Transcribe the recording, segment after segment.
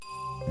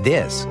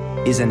This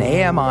is an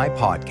AMI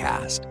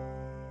podcast.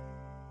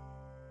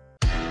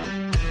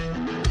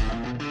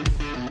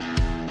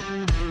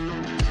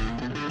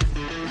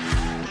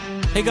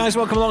 Hey guys,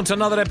 welcome along to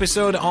another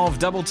episode of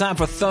Double Tap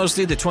for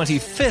Thursday, the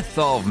 25th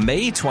of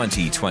May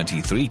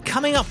 2023.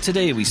 Coming up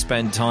today, we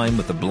spend time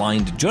with the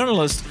blind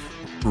journalist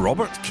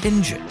Robert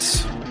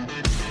Kingett.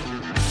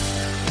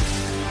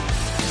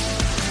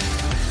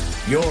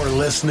 You're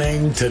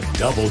listening to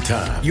Double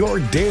Tap, your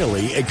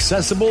daily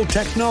accessible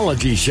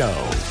technology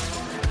show.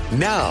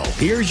 Now,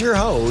 here's your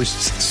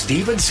hosts,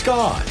 Stephen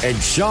Scott and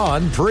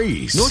Sean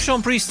Priest. No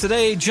Sean Priest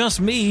today,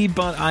 just me,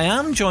 but I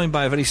am joined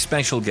by a very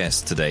special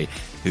guest today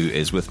who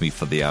is with me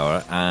for the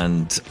hour,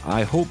 and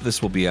I hope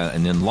this will be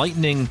an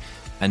enlightening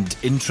and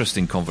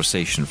interesting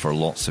conversation for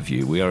lots of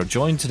you. We are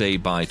joined today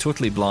by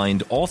totally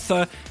blind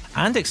author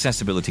and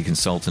accessibility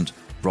consultant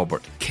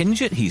Robert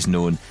Kingett. He's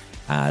known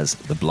as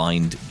the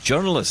blind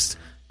journalist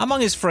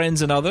among his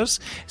friends and others.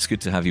 It's good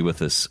to have you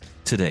with us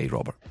today,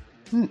 Robert.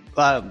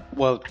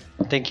 Well,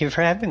 thank you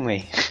for having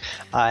me.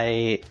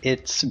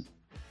 It's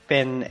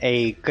been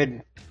a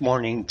good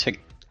morning to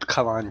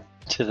come on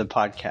to the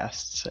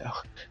podcast, so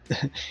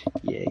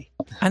yay.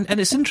 And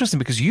it's interesting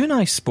because you and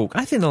I spoke,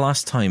 I think the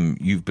last time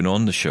you've been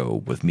on the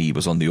show with me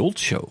was on the old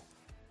show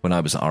when I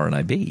was at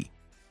RNIB.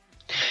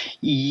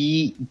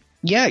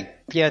 Yeah,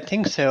 I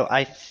think so.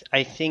 I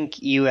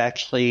think you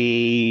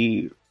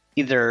actually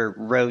either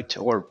wrote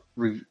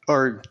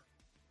or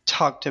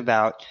talked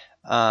about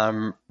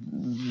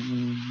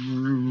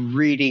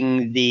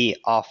reading the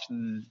Off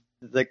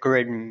the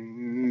Grid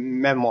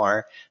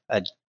memoir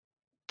that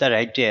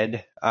I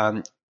did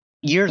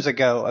years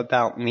ago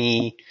about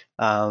me,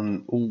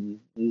 living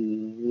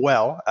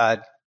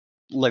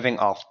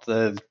off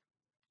the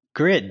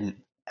grid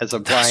as a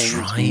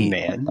blind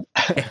man.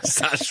 Yes,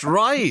 that's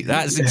right.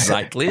 That's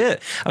exactly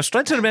it. I was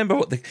trying to remember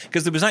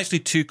because there was actually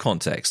two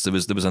contexts. There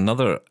was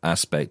another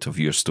aspect of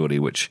your story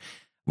which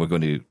we're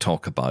going to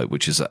talk about,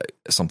 which is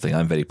something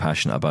I'm very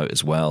passionate about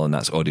as well, and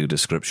that's audio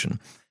description.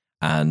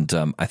 And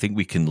I think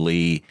we can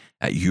lay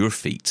at your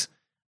feet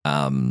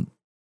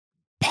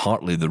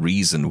partly the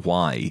reason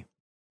why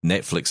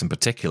Netflix in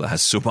particular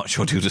has so much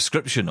audio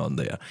description on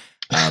there.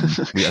 I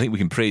think we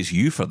can praise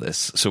you for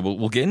this. So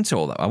we'll get into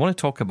all that. I want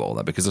to talk about all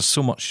that because there's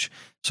so much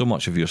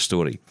of your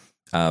story.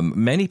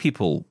 Many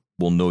people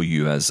will know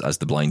you as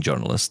the blind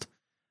journalist,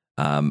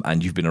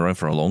 and you've been around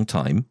for a long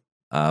time.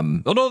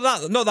 Not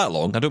that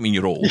long. I don't mean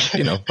you're old,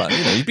 but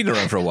you've been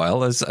around for a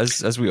while,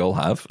 as we all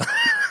have.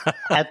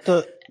 At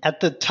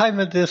the time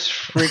of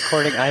this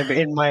recording, I'm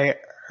in my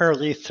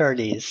early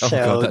 30s. Oh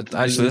so God!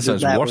 Actually, this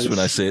sounds worse when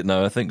I say it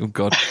now. I think, oh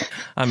God,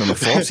 I'm in my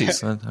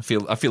 40s.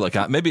 I feel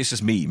like maybe it's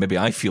just me. Maybe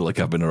I feel like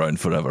I've been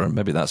around forever.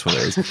 Maybe that's what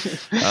it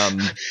is.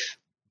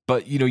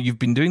 But you've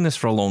been doing this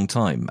for a long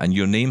time, and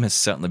your name has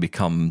certainly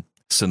become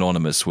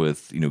synonymous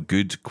with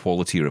good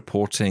quality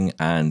reporting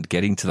and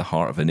getting to the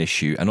heart of an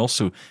issue, and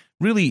also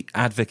really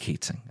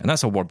advocating. And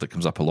that's a word that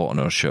comes up a lot on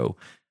our show.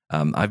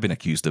 I've been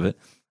accused of it.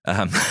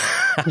 And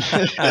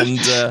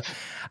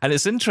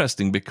it's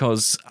interesting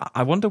because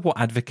I wonder what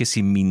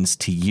advocacy means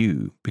to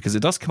you, because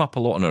it does come up a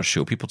lot on our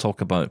show. People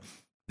talk about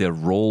their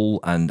role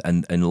and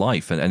in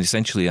life, and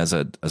essentially as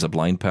a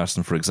blind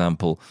person, for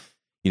example,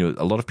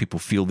 a lot of people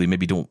feel they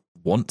maybe don't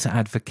want to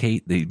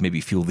advocate. They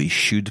maybe feel they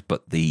should,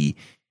 but they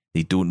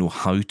don't know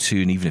how to,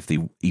 and even if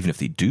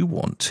they do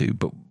want to.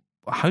 But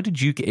how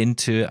did you get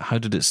into it? How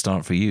did it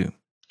start for you?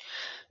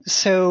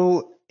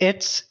 So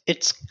it's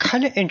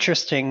kind of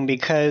interesting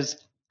because,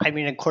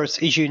 of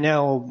course, as you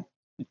know,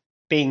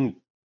 being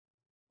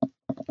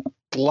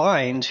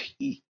blind,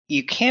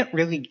 you can't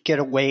really get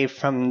away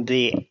from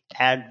the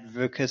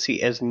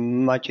advocacy as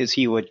much as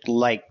you would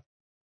like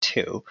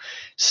to.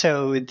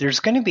 So there's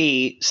going to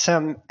be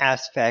some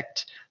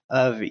aspect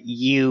of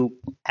you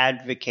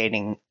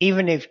advocating,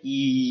 even if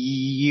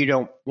you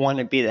don't want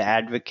to be the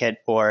advocate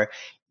or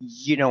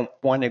you don't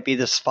want to be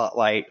the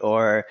spotlight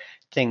or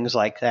things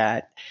like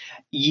that.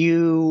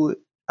 You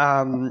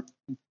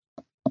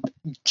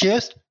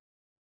just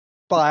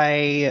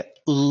by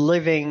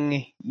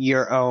living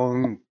your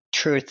own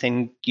truth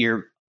in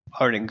your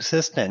own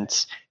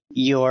existence,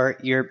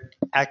 you're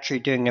actually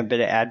doing a bit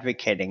of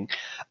advocating.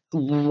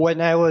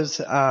 When I was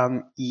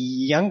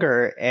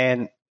younger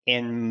and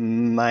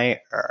in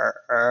my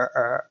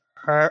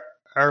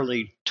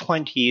early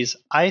 20s,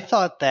 I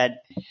thought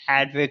that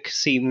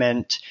advocacy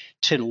meant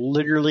to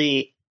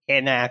literally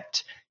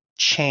enact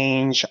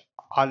change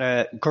on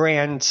a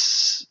grand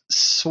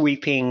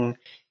sweeping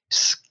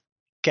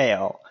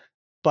scale.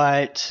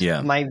 But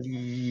my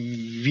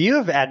view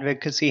of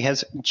advocacy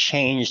has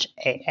changed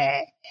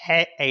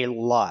a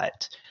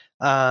lot.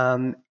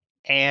 And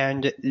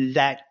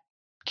that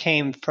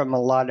came from a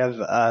lot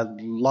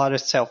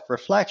of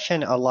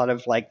self-reflection, a lot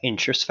of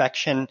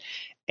introspection,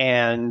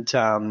 and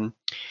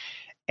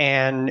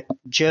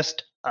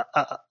just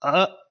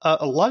a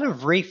lot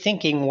of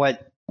rethinking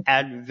what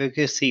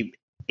advocacy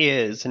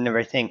is and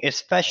everything,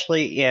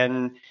 especially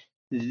in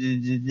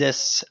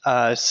this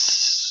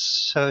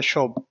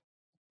social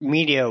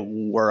media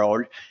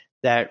world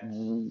that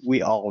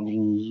we all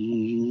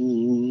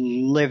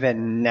live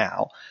in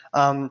now.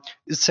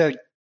 So,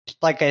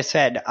 like I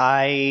said,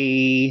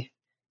 I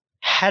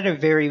had a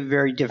very,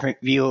 very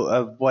different view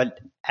of what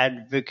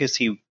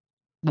advocacy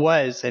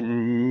was,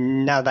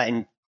 and now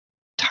that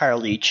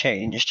entirely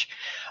changed.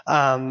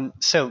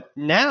 So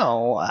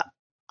now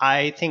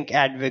I think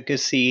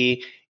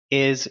advocacy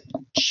is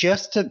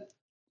just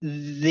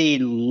the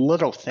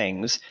little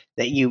things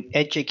that you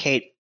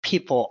educate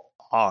people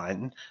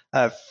on.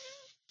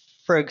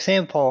 For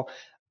example,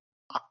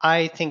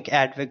 I think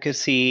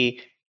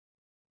advocacy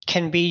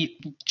can be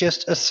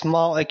just a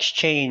small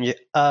exchange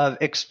of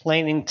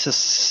explaining to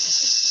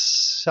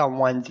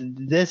someone,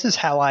 this is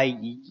how I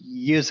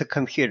use a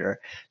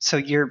computer. So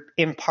you're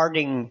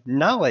imparting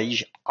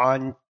knowledge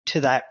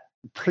onto that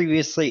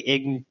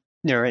previously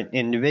ignorant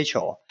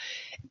individual.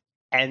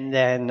 And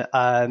then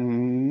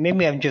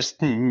maybe I'm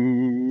just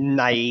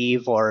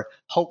naive or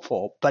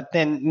hopeful, but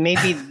then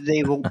maybe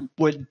they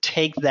would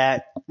take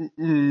that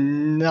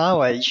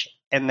knowledge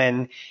and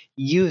then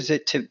use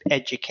it to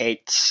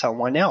educate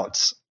someone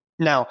else.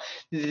 Now,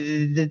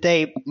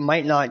 they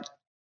might not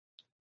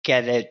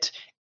get it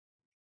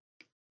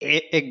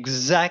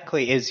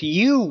exactly as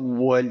you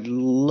would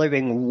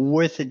living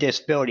with a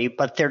disability,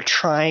 but they're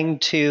trying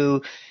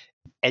to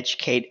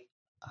educate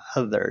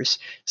others.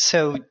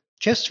 So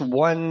just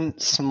one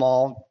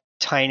small,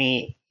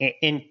 tiny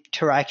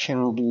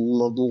interaction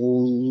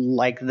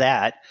like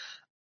that,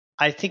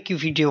 I think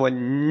if you do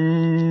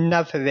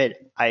enough of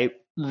it, I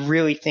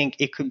really think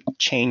it could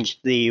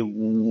change the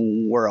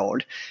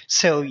world.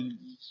 So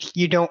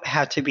you don't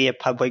have to be a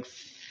public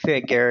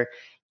figure.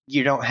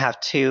 You don't have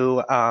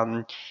to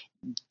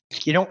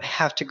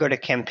go to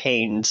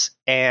campaigns,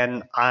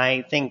 and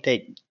I think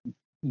that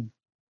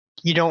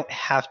you don't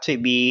have to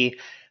be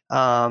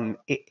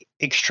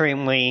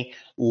extremely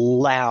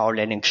loud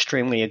and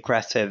extremely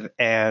aggressive.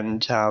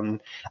 And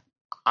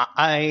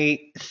I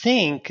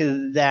think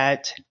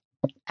that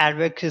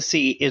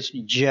advocacy is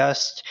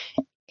just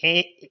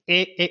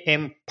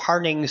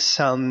imparting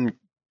some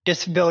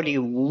disability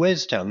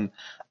wisdom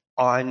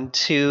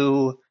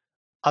onto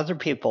other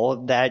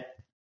people that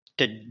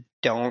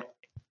don't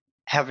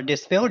have a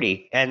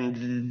disability,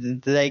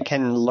 and they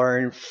can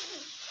learn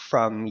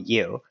from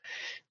you.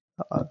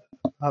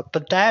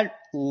 But that,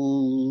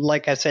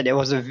 like I said, it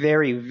was a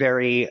very,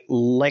 very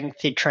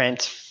lengthy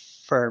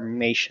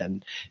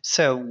transformation.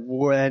 So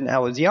when I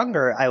was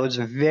younger, I was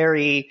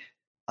very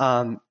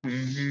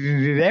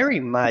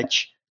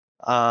much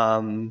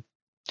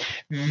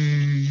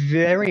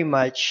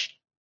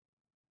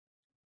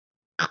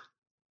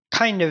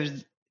kind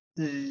of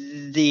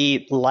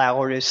the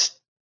loudest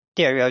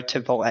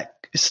stereotypical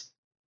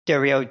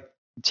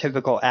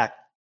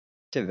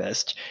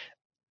activist.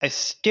 I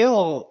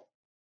still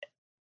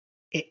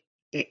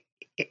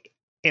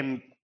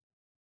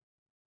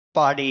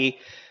embody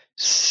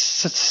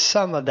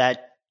some of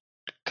that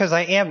because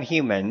I am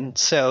human.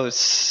 So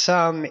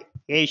some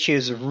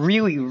issues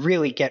really,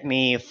 really get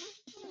me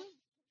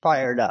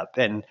fired up,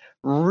 and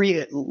I'm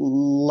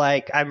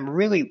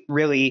really,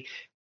 really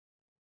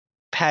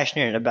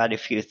passionate about a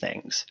few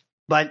things.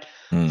 But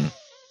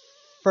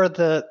for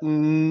the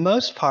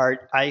most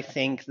part, I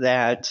think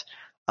that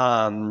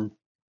I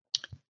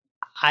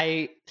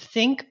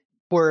think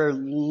we're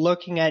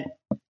looking at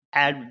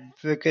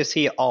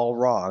advocacy all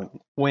wrong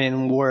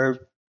when we're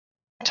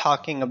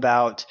talking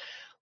about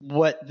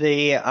what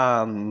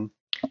the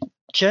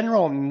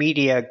general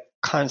media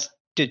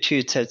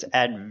constitutes as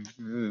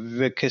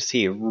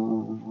advocacy,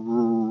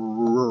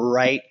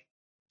 right?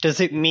 Does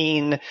it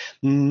mean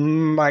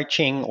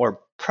marching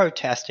or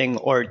protesting,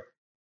 or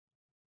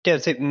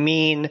does it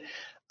mean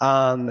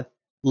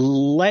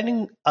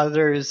letting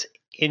others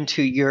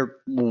into your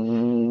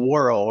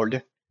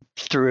world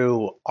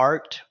through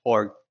art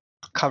or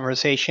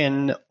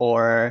conversation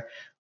or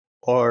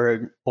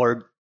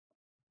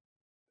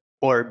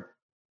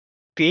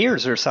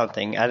beers or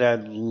something at a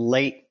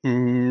late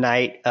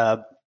night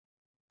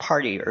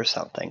party or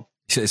something?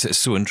 It's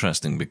so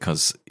interesting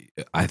because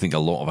I think a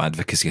lot of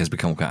advocacy has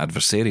become quite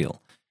adversarial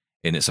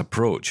in its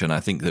approach, and I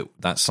think that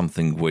that's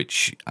something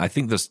which I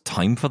think there's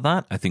time for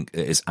that. I think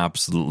it is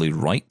absolutely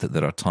right that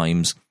there are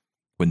times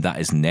when that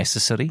is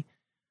necessary,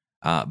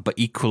 but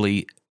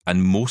equally,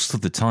 and most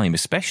of the time,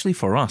 especially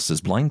for us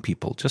as blind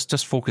people,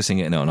 just focusing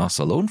it on us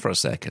alone for a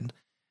second,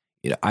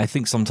 I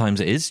think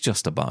sometimes it is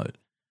just about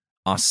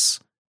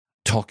us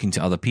talking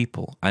to other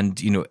people. And,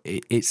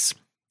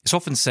 it's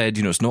often said,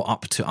 it's not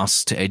up to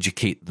us to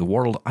educate the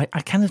world. I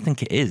kind of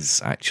think it is,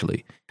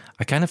 actually.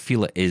 I kind of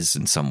feel it is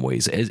in some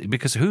ways. It is,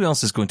 because who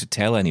else is going to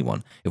tell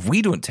anyone? If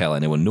we don't tell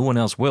anyone, no one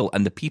else will.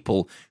 And the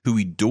people who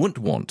we don't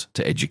want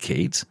to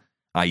educate,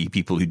 i.e.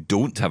 people who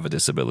don't have a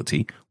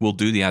disability, will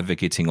do the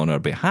advocating on our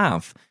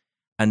behalf.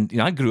 And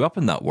I grew up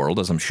in that world,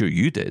 as I'm sure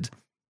you did.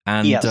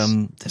 And yes.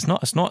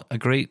 It's not a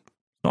great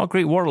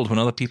world when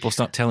other people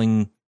start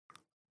telling,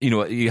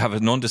 you have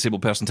a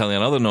non-disabled person telling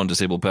another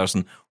non-disabled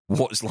person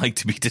what it's like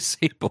to be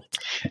disabled.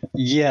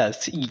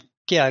 Yes.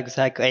 Yeah,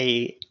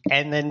 exactly.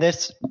 And then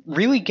this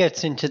really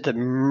gets into the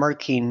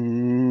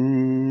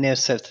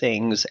murkiness of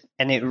things,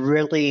 and it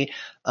really,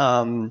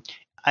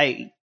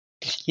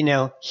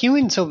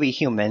 humans will be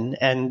human,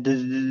 and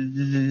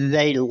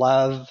they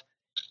love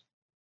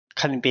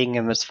kind of being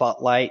in the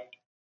spotlight,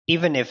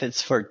 even if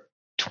it's for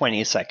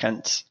 20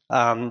 seconds.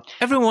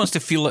 Everyone wants to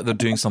feel like they're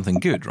doing something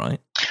good,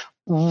 right?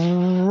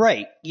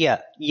 Right.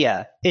 Yeah.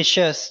 It's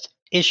just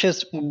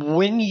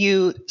when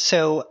you.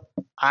 So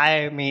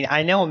I mean,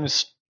 I know I'm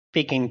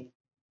speaking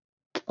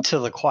to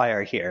the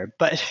choir here,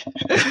 but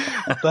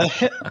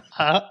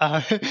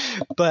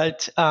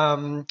but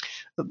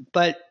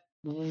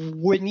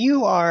when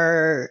you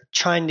are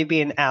trying to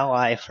be an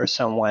ally for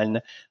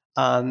someone,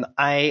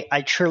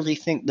 I truly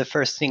think the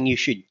first thing you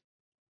should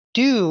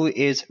do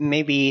is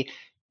maybe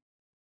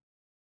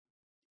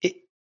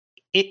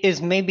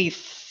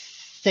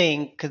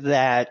think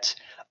that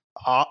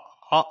are,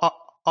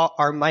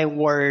 are my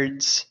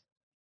words,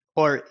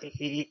 or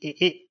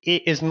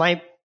is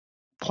my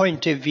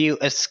point of view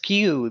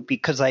askew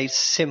because I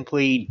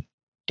simply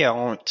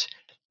don't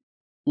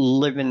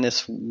live in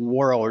this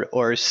world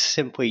or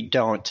simply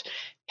don't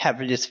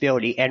have a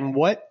disability? And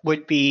what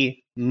would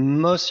be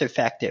most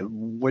effective?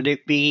 Would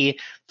it be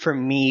for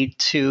me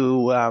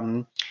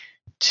to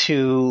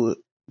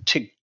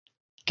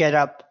get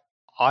up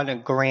on a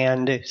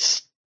grand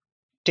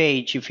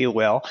stage, if you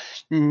will,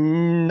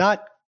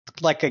 not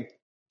like a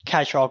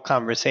casual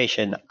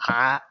conversation?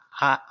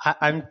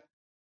 I'm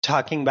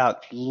talking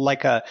about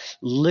like a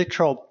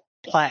literal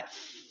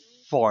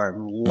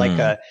platform, like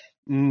a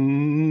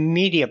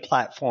media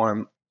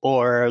platform,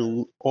 or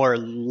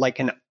like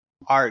an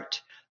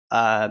art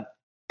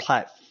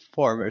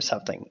platform or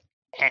something,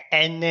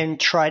 and then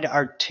try to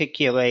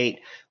articulate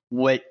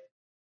what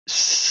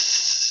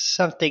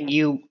something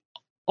you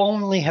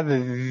only have a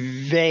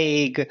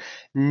vague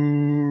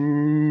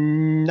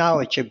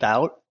knowledge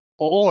about,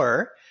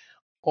 or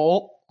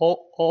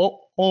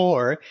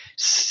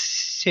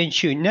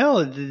since you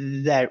know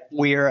that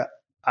we're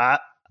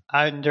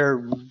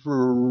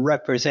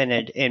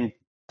underrepresented in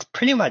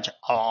pretty much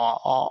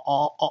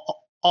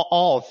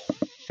all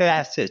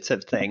facets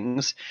of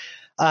things,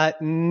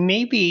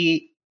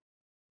 maybe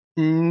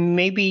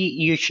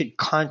you should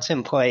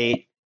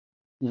contemplate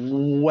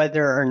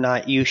whether or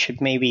not you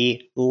should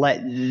maybe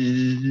let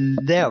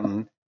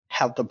them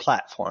have the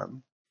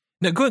platform.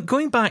 Now,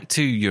 going back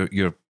to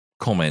your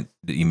comment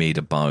that you made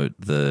about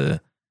the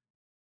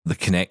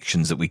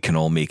connections that we can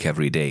all make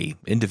every day,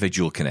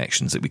 individual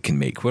connections that we can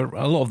make, where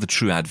a lot of the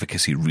true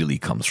advocacy really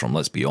comes from,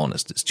 let's be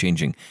honest. It's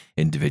changing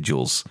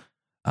individuals'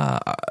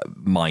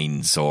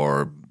 minds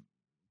or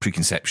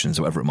preconceptions,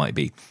 whatever it might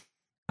be.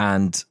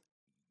 And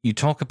you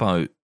talk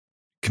about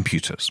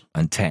computers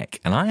and tech,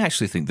 and I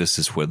actually think this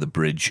is where the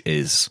bridge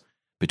is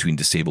between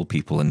disabled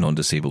people and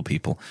non-disabled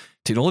people.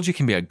 Technology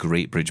can be a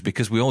great bridge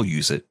because we all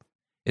use it.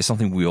 It's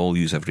something we all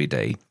use every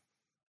day.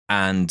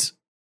 And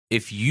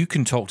if you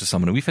can talk to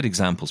someone, and we've had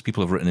examples,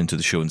 people have written into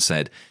the show and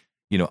said,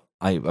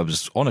 I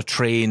was on a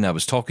train, I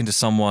was talking to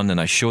someone,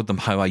 and I showed them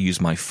how I use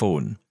my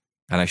phone,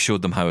 and I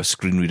showed them how a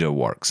screen reader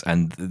works.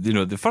 And,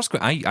 the first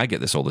question, I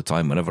get this all the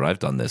time whenever I've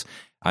done this,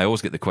 I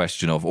always get the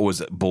question of, is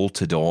it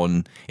bolted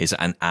on? Is it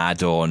an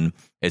add-on?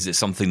 Is it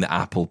something that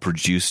Apple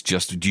produced?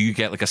 Do you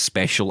get like a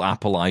special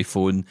Apple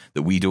iPhone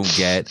that we don't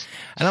get?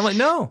 And I'm like,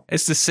 no,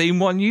 it's the same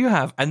one you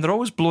have. And they're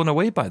always blown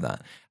away by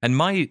that. And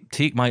my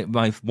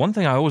one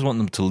thing I always want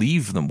them to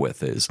leave them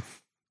with is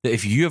that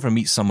if you ever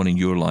meet someone in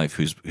your life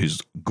who's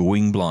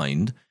going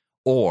blind,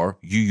 or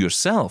you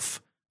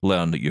yourself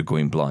learn that you're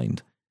going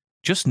blind,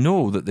 just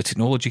know that the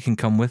technology can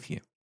come with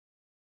you.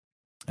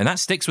 And that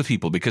sticks with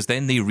people because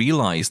then they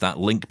realize that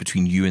link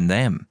between you and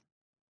them,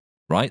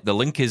 right? The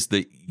link is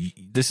that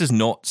this is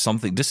not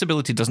something,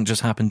 disability doesn't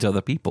just happen to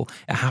other people.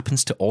 It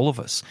happens to all of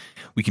us.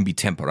 We can be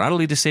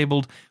temporarily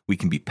disabled. We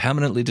can be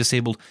permanently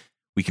disabled.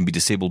 We can be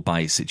disabled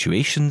by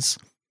situations.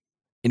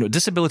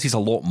 Disability is a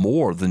lot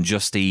more than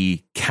just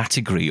a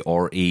category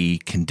or a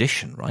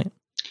condition, right?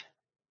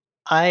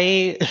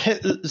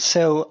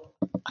 So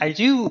I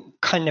do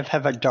kind of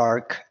have a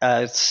dark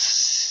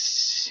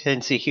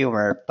sense of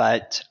humor,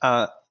 but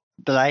I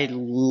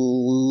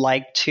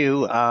like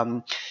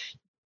to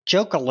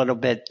joke a little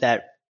bit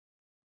that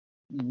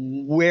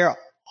we're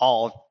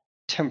all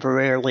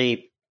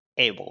temporarily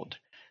abled.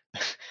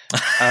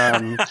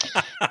 That's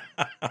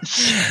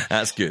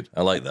good.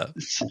 I like that.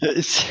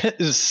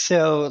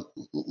 So,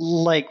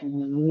 like,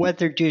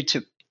 whether due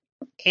to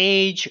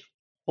age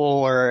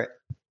or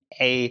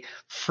a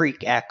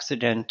freak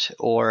accident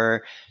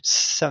or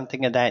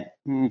something of that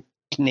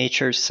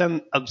nature,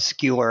 some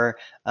obscure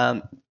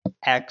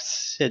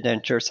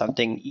accident or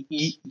something,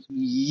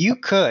 you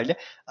could,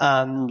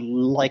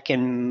 like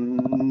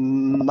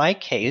in my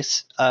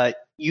case,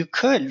 you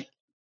could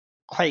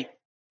quite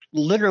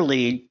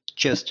literally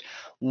just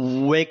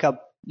wake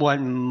up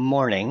one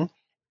morning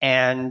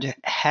and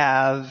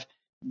have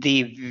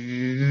the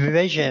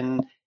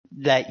vision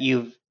that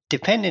you've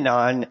depended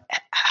on,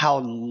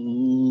 how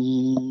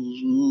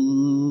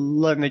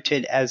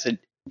limited as it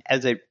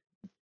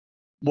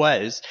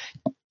was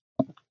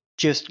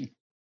just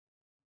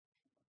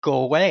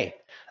go away.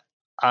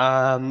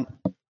 I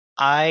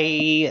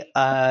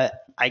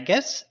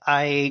guess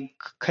I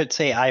could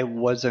say I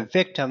was a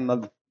victim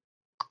of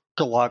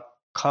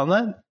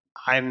glaucoma.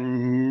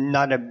 I'm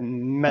not a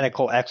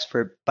medical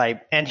expert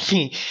by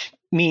any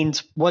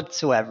means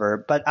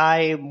whatsoever, but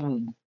I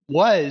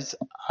was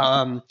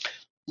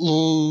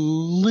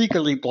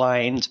legally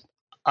blind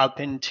up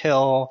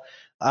until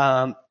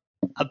my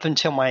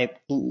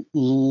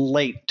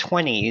late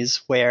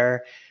 20s,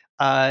 where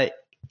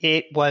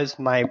it was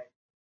my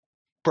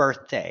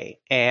birthday,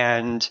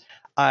 and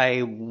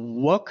I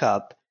woke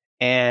up,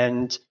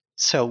 and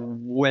so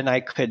when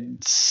I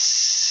could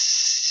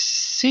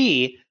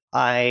see,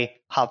 I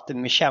hopped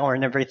in the shower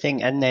and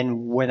everything, and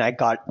then when I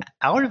got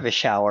out of the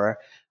shower,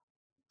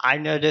 I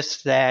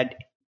noticed that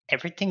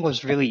everything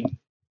was really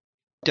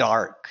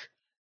dark.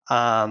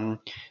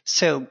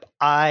 So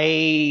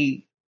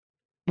I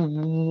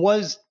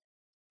was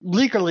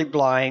legally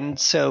blind,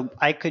 so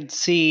I could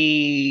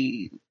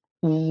see,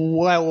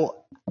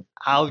 well,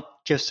 I'll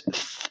just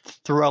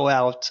throw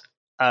out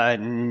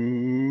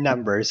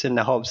numbers in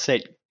the hopes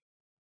that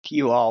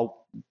you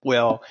all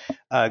will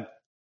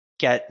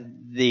get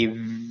the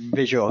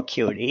visual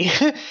acuity.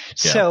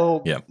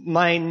 So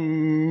my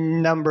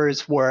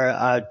numbers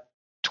were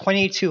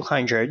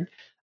 2200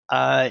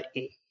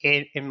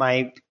 in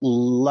my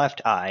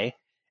left eye,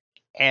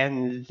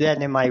 and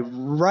then in my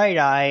right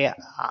eye,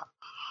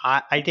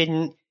 I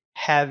didn't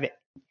have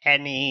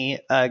any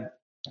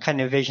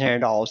kind of vision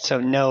at all, so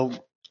no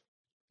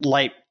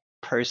light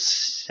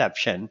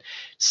perception.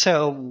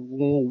 So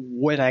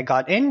when I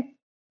got into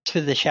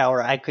the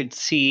shower, I could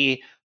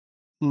see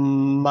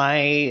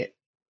my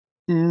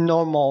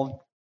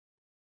normal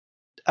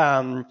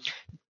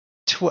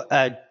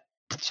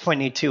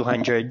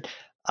 2200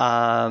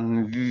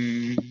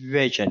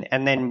 vision,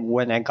 and then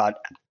when I got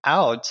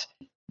out,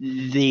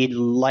 the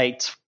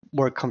lights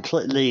were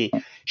completely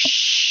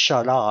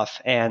shut off,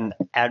 and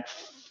at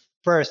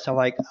first I'm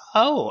like,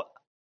 oh,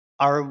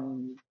 are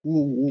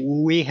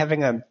we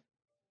having a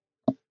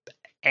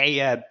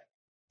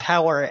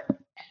power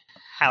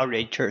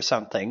outage or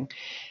something?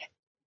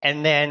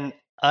 And then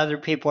other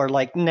people are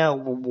like, no,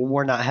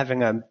 we're not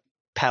having a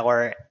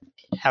power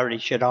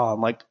outage at all.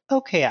 I'm like,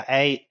 okay,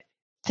 I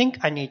think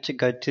I need to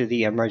go to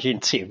the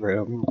emergency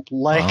room.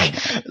 Like,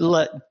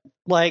 I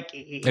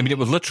mean, it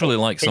was literally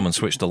like someone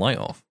switched the light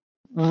off.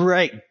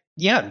 Right.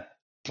 Yeah,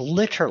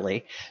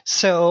 literally.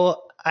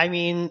 So, I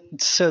mean,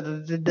 so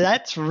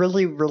that's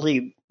really,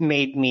 really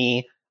made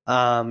me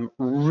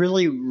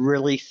really,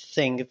 really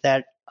think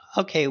that,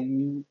 okay,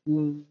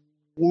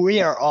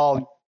 we are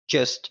all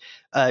just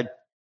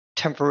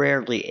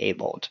temporarily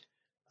abled.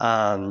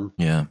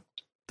 Yeah,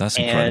 that's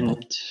incredible.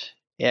 And,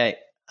 yeah.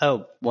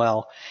 Oh,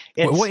 well.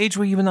 What age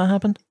were you when that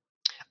happened?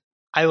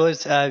 I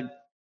was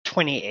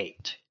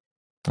 28.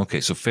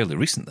 Okay, so fairly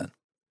recent then.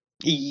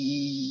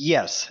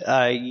 Yes,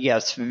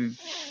 yes,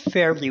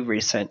 fairly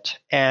recent,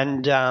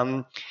 and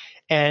I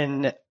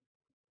and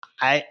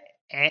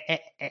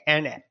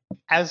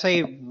as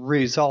a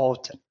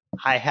result,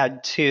 I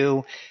had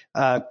to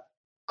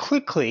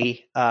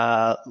quickly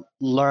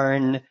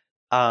learn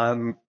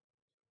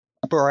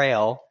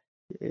Braille,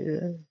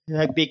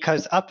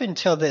 because up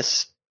until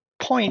this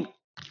point,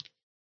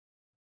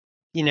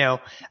 you know,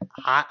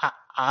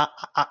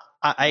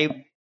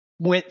 I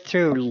went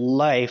through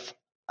life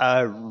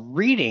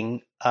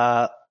reading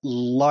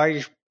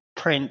large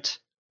print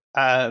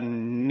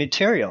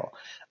material.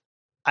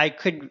 I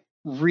could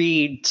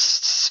read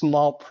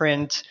small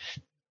print,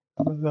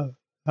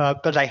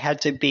 but I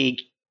had to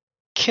be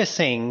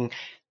kissing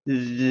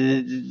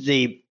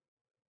the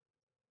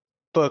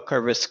book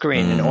or the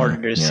screen in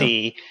order to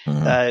see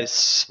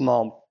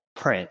small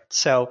print.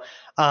 So,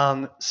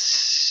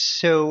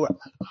 so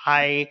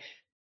I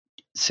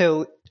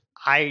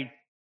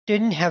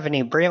didn't have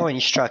any Braille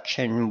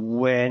instruction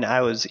when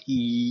I was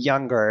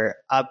younger.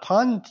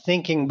 Upon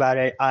thinking about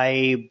it,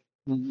 I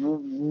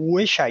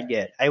wish I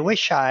did. I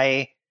wish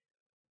I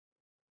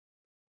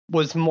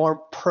was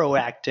more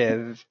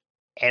proactive,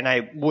 and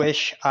I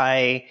wish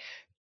I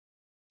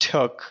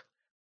took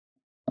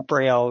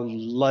Braille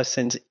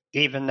lessons,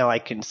 even though I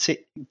could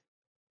see,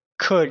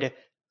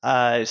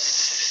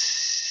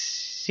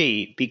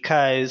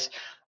 because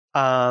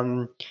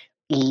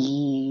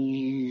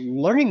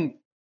learning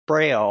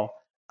Braille,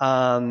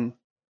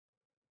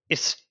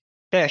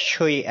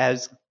 especially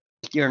as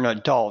you're an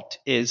adult,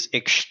 is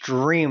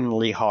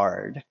extremely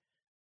hard.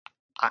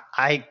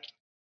 I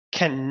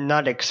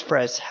cannot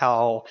express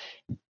how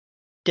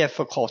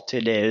difficult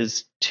it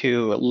is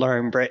to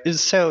learn Braille.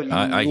 So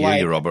I hear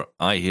you, Robert.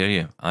 I hear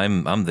you.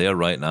 I'm there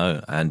right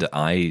now, and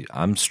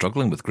I'm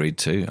struggling with grade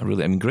 2. I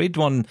mean, grade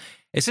 1.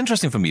 It's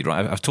interesting for me,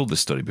 right? I've told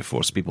this story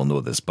before, so people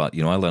know this, but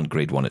I learned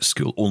grade 1 at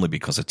school only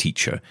because a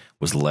teacher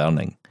was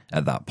learning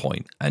at that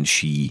point, and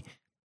she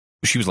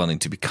was learning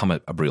to become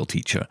a Braille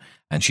teacher,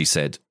 and she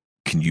said,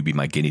 "Can you be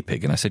my guinea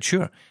pig?" And I said,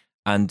 "Sure."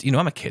 And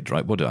I'm a kid,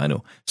 right? What do I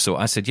know? So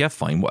I said, "Yeah,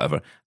 fine,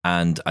 whatever."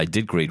 And I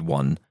did grade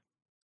 1,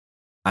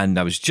 And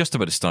I was just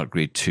about to start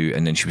grade 2,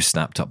 and then she was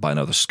snapped up by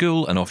another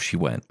school, and off she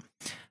went.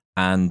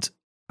 And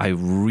I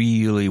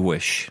really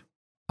wish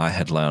I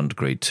had learned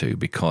grade 2,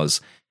 because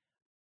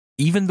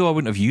even though I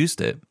wouldn't have used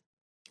it,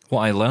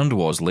 what I learned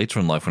was later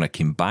in life when I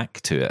came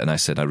back to it and I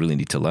said, I really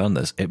need to learn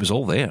this, it was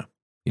all there.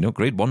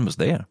 Grade 1 was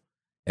there.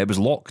 It was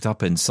locked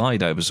up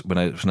inside. When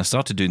I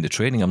started doing the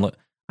training, I'm like,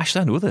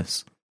 actually, I know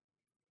this.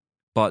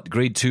 But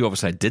grade 2,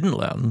 obviously, I didn't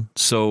learn,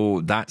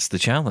 so that's the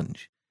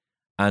challenge.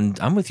 And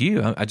I'm with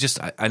you.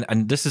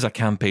 And this is a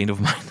campaign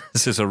of mine.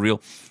 This is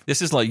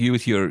like you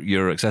with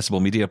your accessible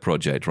media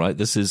project, right?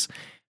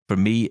 For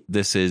me,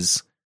 this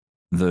is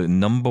the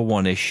number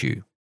one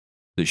issue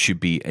that should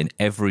be in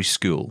every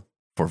school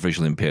for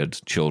visually impaired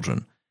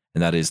children.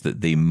 And that is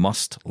that they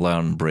must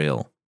learn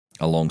Braille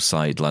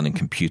alongside learning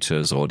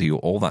computers, audio,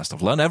 all that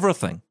stuff. Learn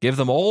everything. Give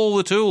them all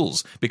the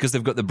tools because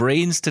they've got the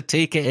brains to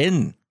take it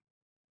in.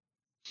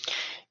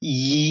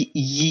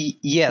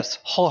 Yes,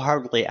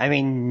 wholeheartedly. I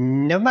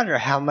mean, no matter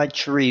how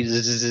much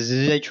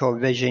residual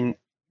vision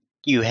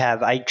you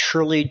have, I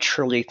truly,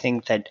 truly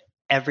think that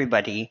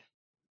everybody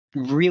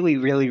really,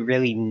 really,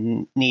 really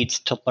needs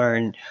to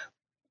learn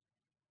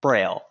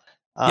Braille.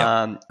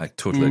 Yeah, I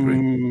totally agree.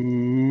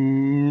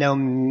 No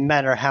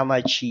matter how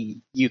much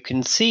you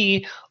can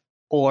see,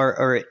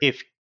 or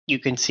if you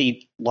can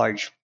see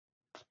large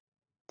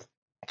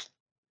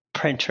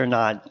print or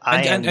not.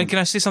 And can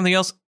I say something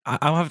else?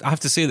 I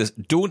have to say this.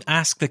 Don't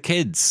ask the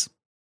kids.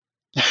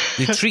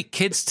 They treat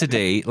kids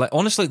today,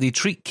 honestly, they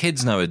treat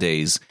kids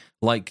nowadays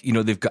like,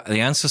 they've got the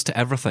answers to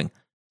everything.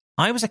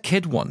 I was a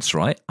kid once,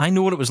 right? I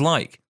know what it was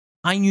like.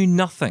 I knew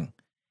nothing.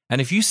 And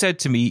if you said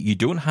to me, you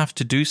don't have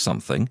to do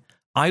something,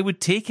 I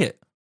would take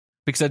it.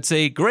 Because I'd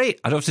say,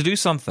 great, I don't have to do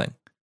something.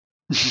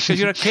 Because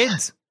you're a kid,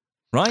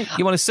 right?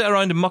 You want to sit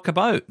around and muck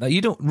about. Now, you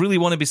don't really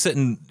want to be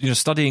sitting,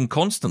 studying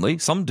constantly.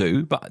 Some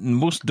do, but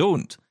most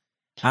don't.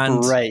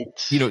 And, right.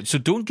 So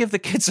don't give the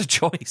kids a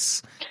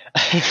choice.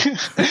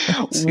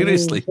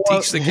 Seriously,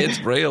 teach the kids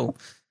Braille.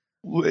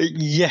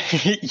 Yeah,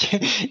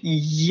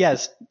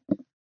 yes,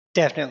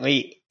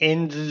 definitely.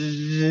 In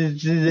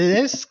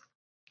this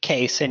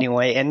case,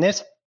 anyway, in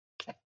this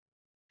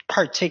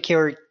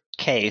particular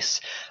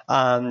case,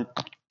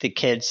 the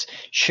kids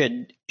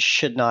should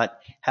not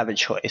have a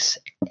choice.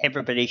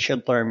 Everybody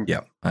should learn.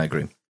 Yeah, I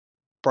agree.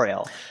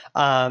 Braille.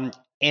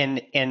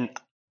 In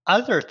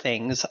other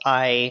things,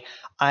 I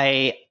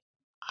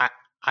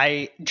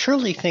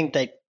truly think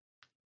that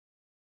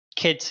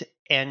kids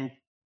and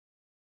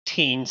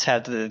teens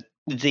have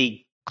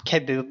the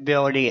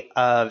capability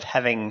of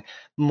having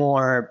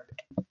more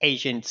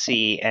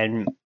agency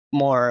and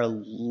more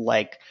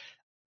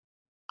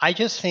I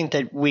just think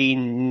that we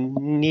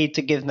need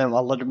to give them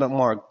a little bit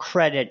more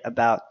credit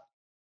about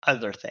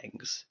other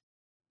things.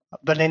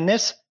 But in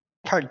this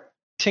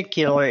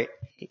particular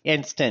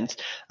instance,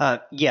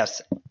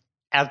 yes,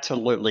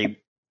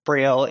 absolutely,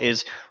 Braille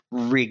is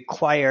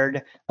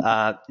required.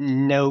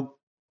 No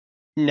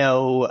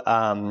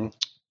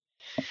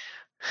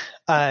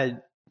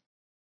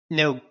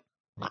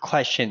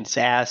questions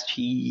asked.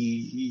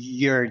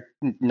 You're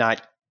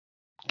not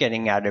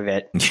getting out of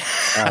it.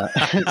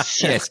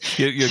 Yes,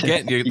 you're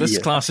getting. This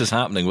class is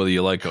happening whether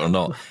you like it or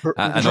not.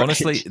 And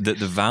honestly, the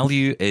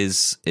value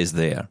is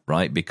there,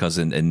 right? Because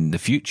in the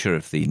future,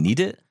 if they need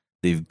it,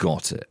 they've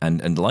got it.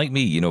 And like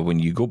me, when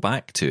you go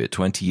back to it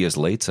 20 years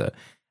later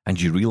and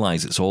you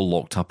realize it's all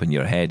locked up in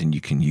your head and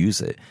you can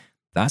use it,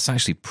 that's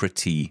actually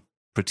pretty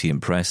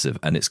impressive.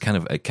 And it kind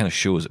of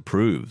shows, it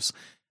proves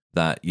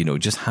that,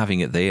 just having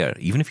it there,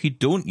 even if you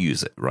don't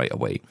use it right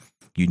away,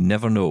 you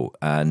never know.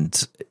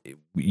 And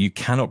you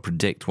cannot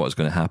predict what's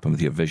going to happen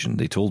with your vision.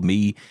 They told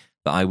me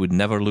that I would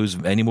never lose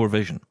any more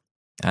vision.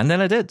 And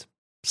then I did.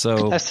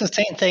 So that's the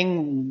same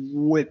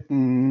thing with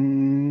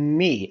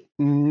me.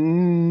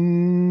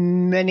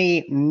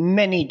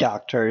 Many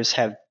doctors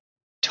have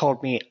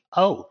told me,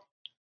 "Oh,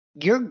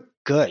 you're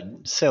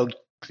good. So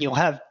you'll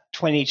have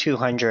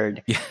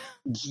 2200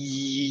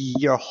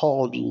 your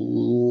whole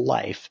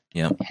life."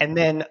 Yeah. And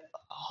then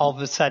all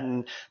of a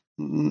sudden,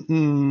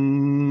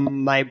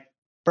 my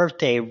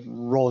birthday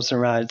rolls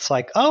around. It's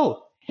like,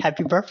 "Oh,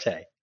 happy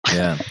birthday."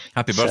 Yeah.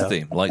 Happy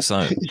birthday. Lights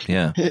out.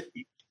 Yeah.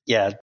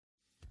 Yeah.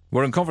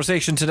 We're in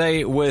conversation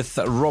today with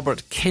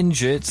Robert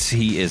Kingett.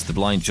 He is the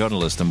blind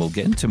journalist, and we'll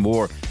get into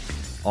more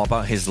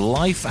about his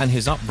life and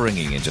his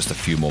upbringing in just a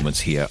few moments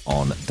here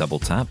on Double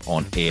Tap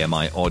on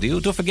AMI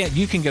Audio. Don't forget,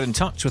 you can get in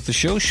touch with the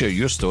show, share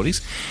your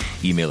stories,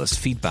 email us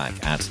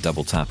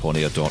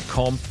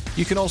feedback@doubletaponair.com.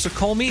 You can also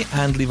call me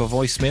and leave a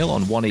voicemail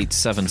on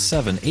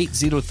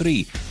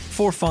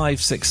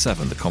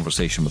 1-877-803-4567. The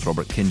conversation with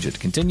Robert Kingett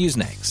continues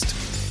next.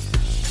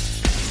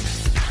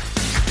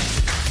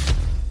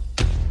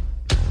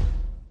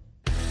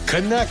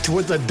 Connect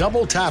with the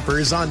Double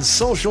Tappers on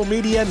social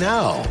media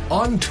now.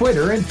 On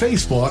Twitter and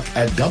Facebook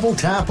at Double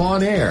Tap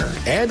On Air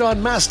and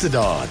on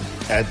Mastodon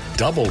at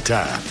Double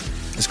Tap.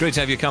 It's great to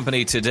have your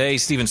company today.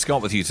 Stephen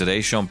Scott with you today.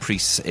 Sean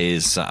Priest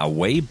is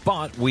away,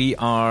 but we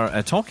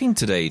are talking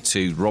today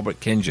to Robert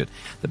Kingett,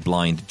 the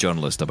blind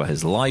journalist, about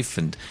his life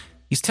and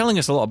He's telling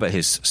us a lot about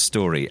his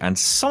story, and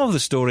some of the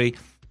story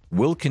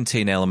will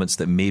contain elements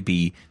that may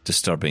be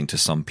disturbing to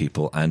some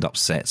people and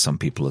upset some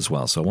people as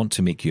well. So I want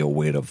to make you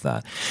aware of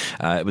that.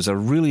 It was a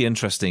really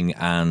interesting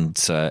and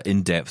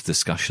in-depth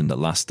discussion that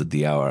lasted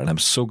the hour, and I'm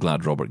so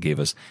glad Robert gave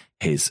us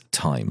his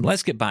time.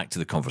 Let's get back to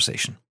the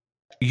conversation.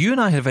 You and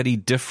I have very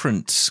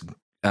different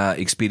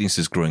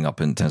experiences growing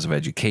up in terms of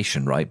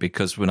education, right?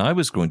 Because when I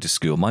was going to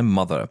school, my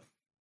mother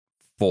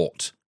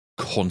fought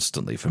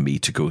constantly for me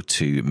to go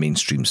to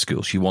mainstream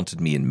school. She wanted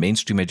me in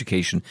mainstream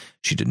education.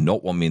 She did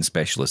not want me in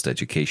specialist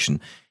education.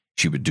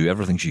 She would do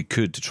everything she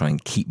could to try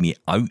and keep me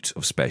out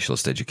of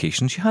specialist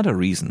education. She had her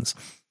reasons.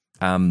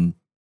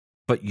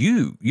 But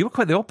you were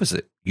quite the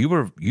opposite. You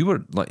were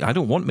like, I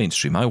don't want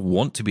mainstream. I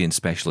want to be in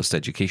specialist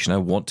education. I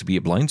want to be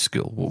at blind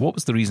school. Well, what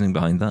was the reasoning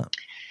behind that?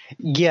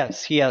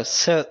 Yes.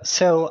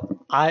 So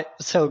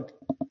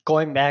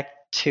going back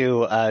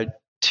to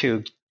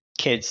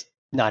kids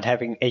not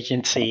having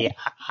agency,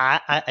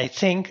 I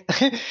think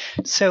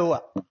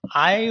so.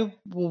 I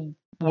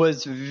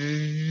was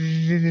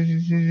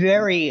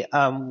very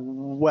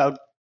well.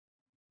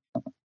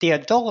 The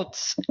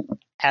adults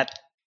at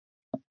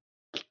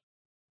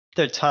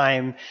the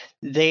time,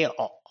 they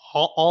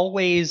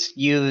always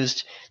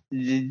used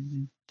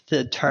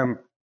the term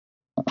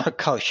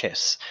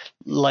precocious,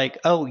 like,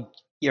 oh,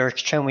 you're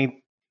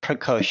extremely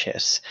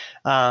precocious.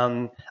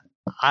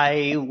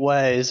 I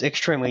was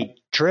extremely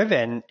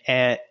driven,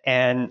 and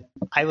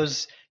I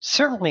was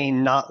certainly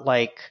not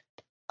like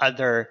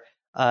other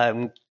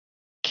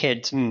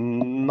kids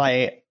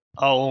my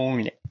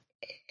own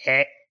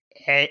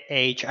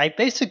age. I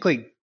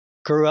basically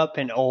grew up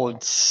in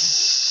Old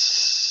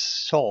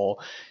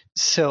Seoul,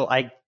 so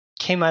I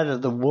came out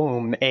of the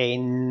womb a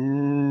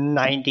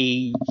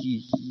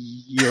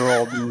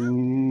 90-year-old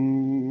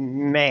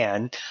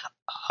man.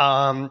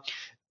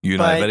 You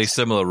and I are very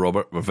similar,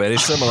 Robert. We're very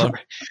similar.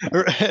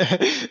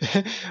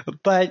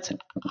 But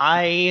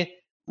I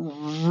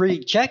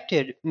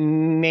rejected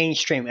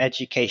mainstream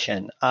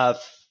education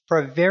for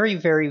a very,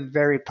 very,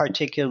 very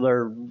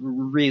particular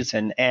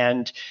reason.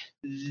 And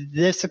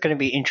this is going to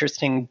be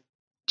interesting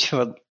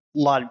to a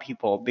lot of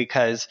people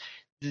because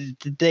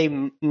they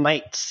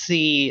might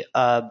see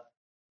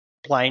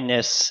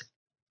blindness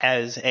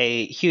as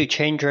a huge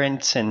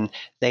hindrance, and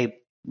they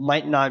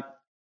might not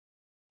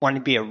want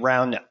to be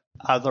around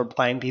other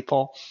blind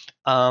people.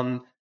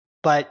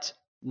 But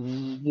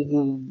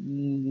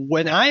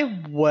when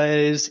I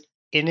was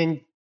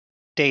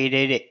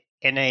inundated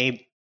in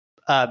a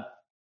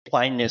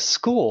blindness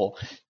school,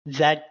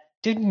 that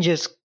didn't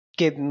just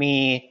give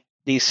me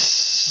the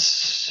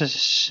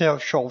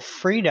social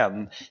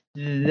freedom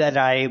that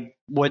I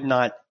would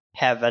not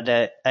have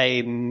at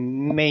a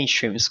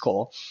mainstream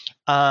school.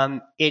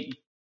 It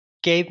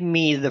gave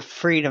me the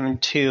freedom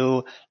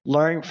to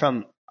learn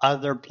from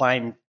other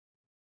blind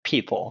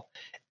people,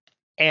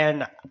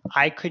 and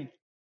I could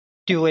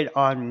do it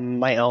on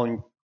my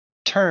own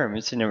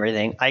terms and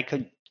everything. I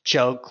could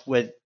joke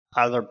with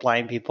other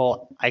blind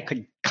people. I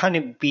could kind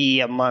of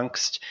be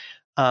amongst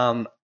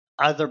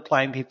other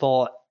blind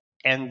people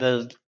and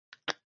the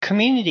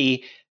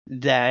community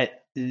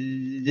that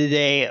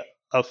they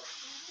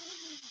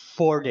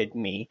afforded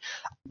me.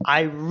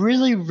 I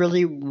really,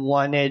 really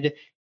wanted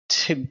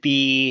to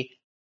be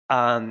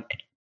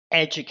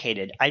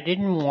educated. I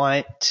didn't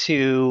want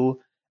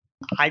to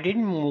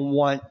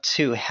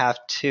have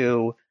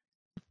to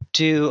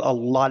do a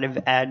lot of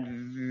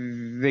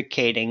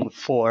advocating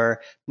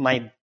for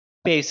my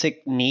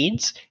basic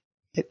needs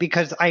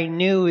because I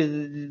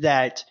knew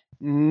that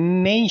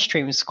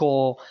mainstream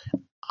school,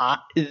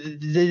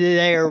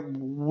 there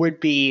would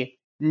be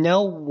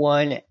no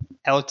one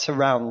else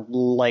around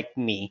like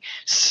me.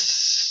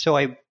 So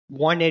I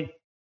wanted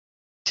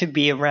to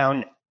be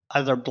around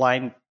other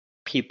blind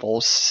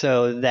people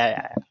so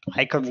that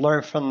I could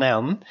learn from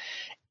them.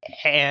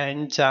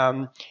 And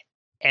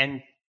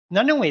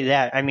not only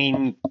that, I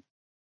mean,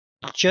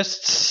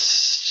 just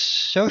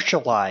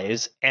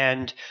socialize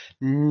and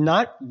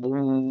not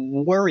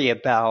worry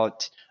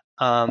about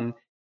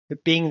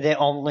being the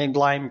only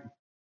blind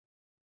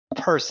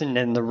person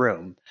in the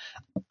room.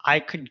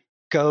 I could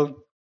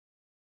go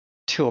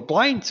to a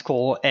blind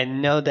school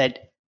and know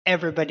that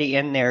everybody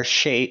in there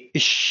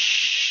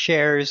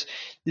shares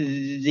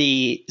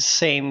the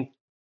same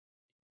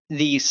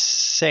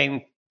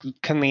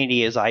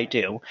community as I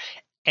do.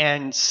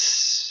 And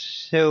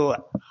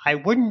so I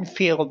wouldn't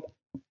feel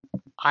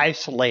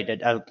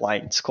isolated at a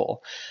blind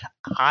school.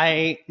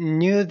 I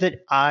knew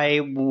that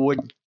I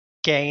would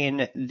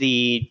gain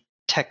the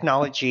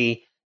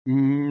technology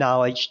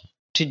knowledge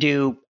to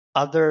do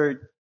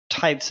other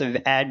types of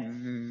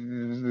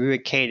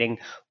advocating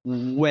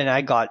when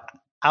I got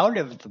out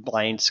of the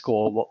blind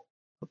school.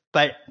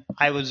 But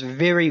I was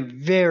very,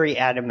 very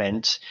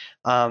adamant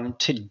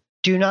to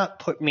do not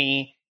put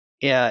me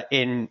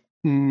in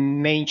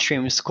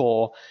mainstream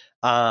school.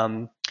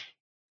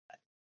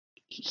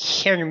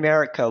 Here in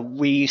America,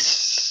 we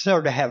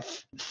sort of have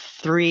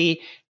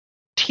 3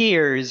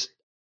 tiers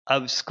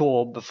of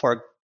school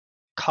before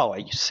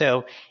college.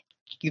 So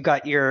you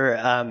got your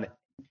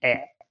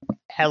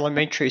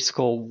elementary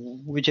school,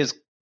 which is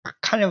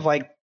kind of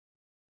like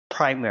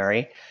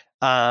primary.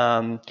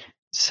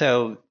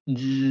 So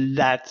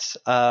that's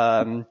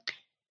and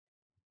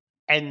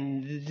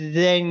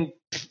then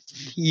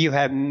you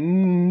have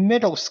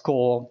middle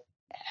school,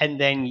 and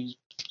then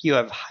you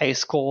have high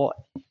school,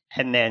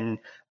 and then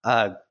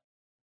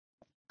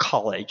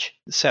college.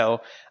 So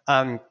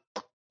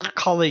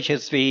college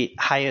is the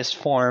highest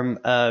form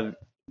of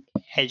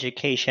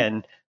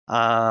education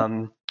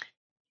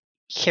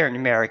here in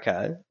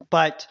America.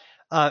 But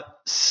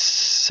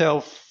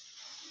so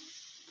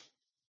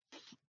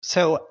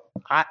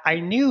I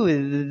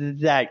knew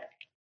that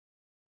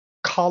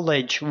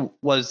college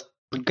was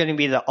going to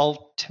be the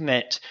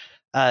ultimate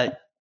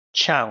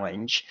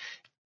challenge,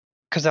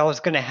 because I was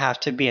going to have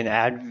to be an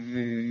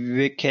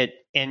advocate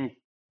in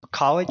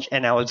college,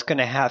 and I was going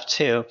to have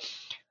to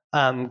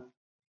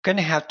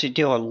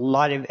do a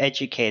lot of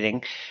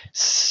educating.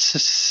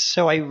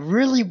 So I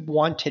really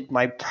wanted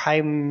my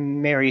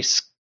primary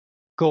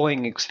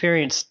schooling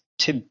experience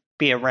to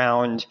be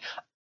around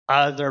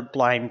other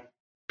blind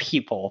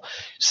people,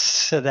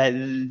 so that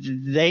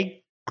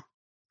they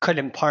could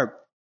impart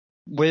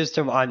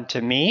wisdom onto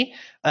me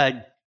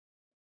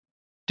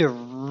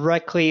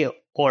directly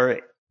or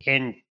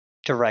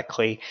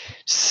indirectly,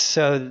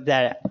 so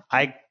that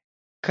I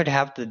could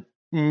have the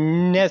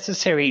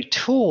necessary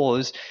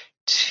tools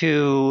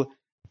to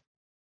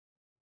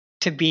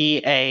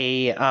be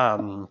a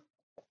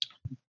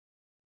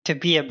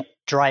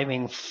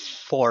driving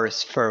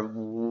force for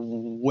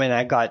when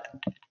I got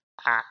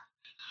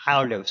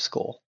out of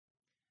school.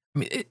 I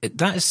mean,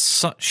 that is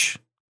such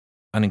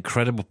an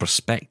incredible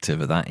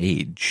perspective at that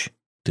age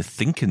to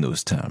think in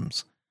those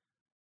terms,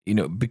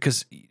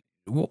 because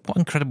what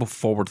incredible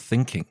forward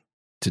thinking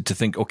to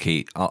think,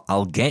 okay,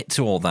 I'll get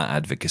to all that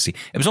advocacy.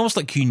 It was almost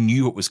like you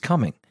knew what was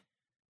coming.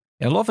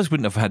 A lot of us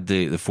wouldn't have had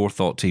the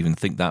forethought to even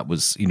think that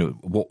was,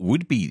 what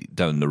would be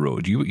down the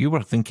road. You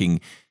were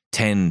thinking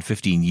 10,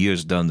 15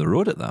 years down the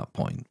road at that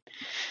point.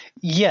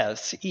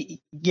 Yes.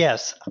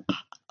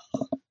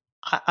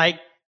 I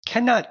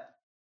cannot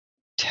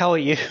tell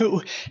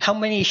you how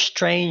many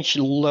strange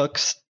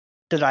looks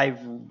that I've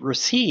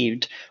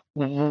received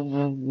when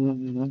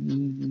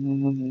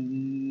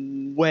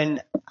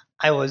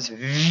I was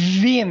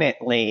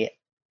vehemently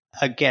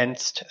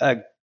against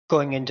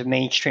going into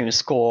mainstream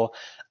school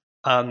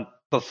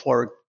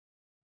before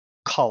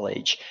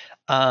college.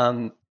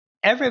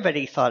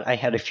 Everybody thought I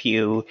had a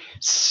few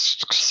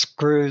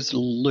screws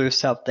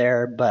loose out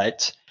there,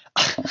 but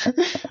I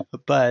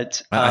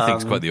think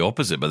it's quite the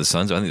opposite by the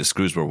sounds. I think the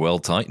screws were well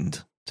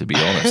tightened, to be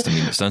honest. I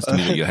mean, it sounds to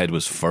me that your head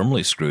was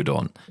firmly screwed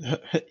on.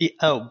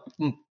 Oh,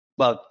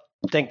 well,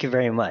 thank you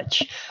very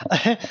much.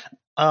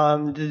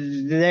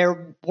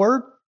 There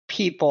were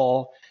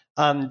people,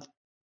 there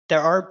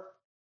are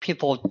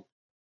people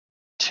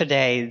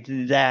today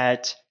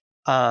that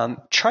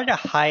try to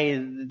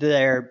hide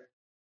their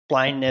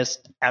blindness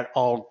at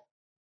all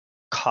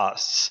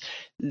costs.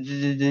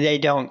 They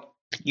don't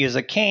use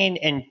a cane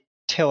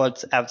until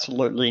it's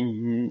absolutely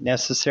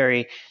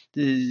necessary.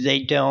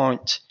 They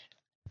don't,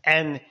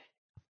 and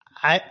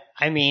I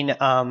mean,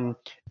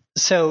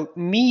 so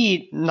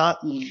me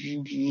not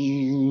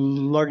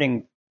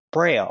learning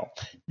Braille,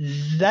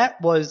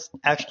 that was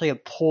actually a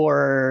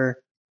poor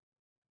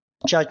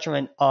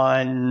judgment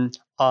on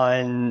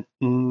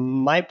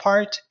my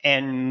part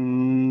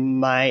and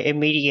my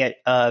immediate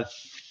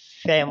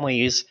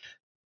family's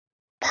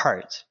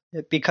part,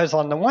 because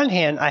on the one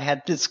hand I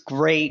had this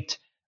great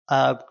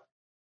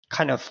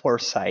kind of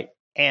foresight,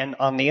 and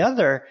on the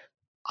other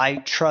I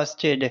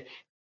trusted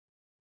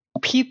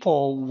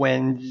people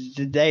when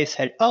they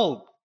said,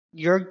 oh,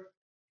 you're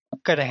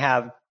going to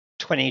have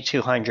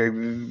 2200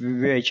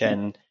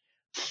 vision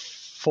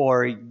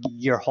for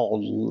your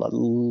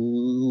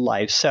whole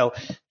life. So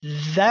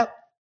that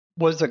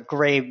was a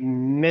grave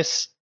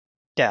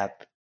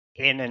misstep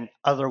in an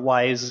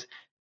otherwise,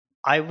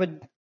 I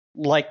would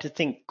like to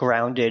think,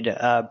 grounded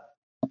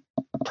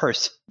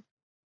perspective.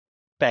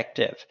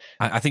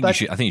 I think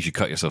you should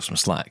cut yourself some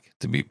slack,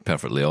 to be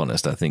perfectly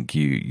honest. I think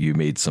you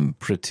made some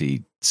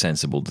pretty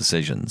sensible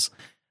decisions,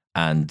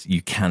 and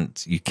you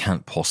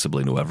can't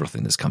possibly know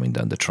everything that's coming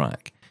down the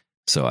track.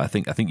 So I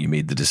think you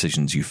made the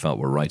decisions you felt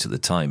were right at the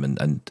time,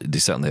 and they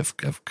certainly have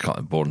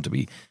borne to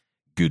be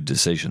good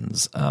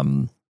decisions.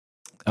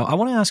 I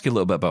want to ask you a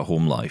little bit about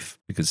home life,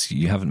 because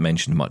you haven't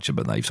mentioned much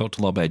about that. You've talked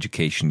a lot about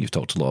education, you've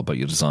talked a lot about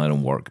your desire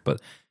and work,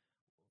 but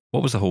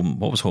what was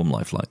home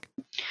life like?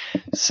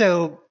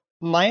 So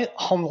my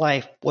home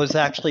life was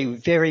actually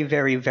very,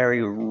 very,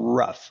 very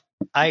rough.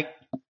 I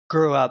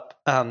grew up.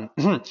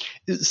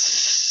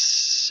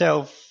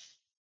 So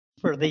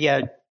for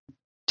the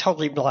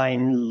totally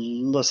blind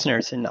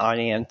listeners and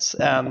audience,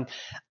 I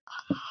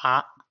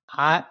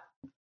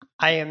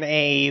am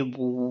a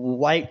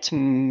white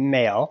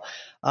male.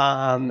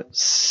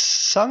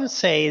 Some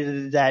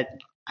say that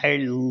I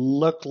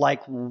look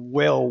like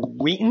Will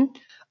Wheaton,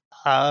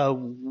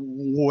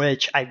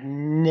 which I've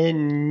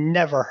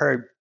never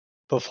heard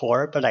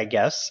before, but I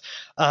guess.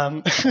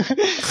 Okay.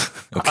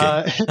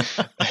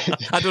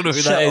 I don't know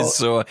who that is,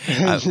 so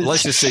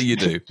let's just say you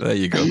do. There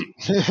you go.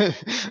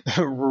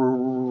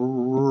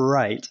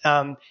 Right.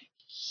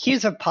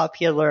 He's a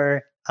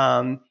popular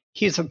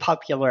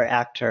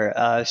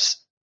actor,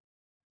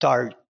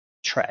 Star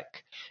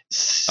Trek.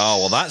 Oh,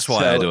 well, that's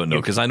why I don't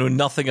know, because I know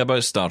nothing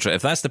about Star Trek.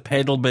 If that's the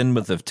pedal bin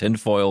with the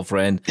tinfoil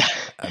friend,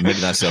 maybe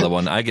that's the other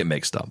one. I get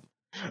mixed up.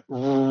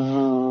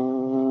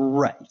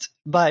 Right.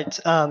 But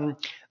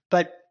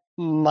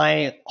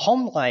my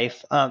home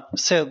life,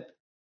 so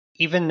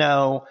even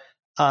though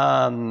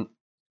I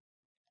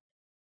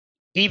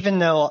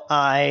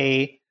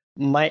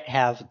might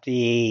have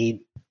the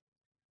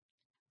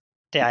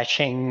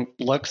dashing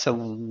looks of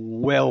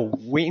Will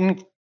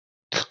Wheaton,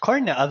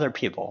 according to other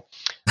people,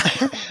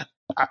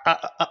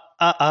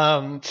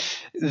 I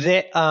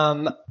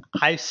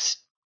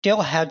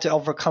still had to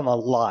overcome a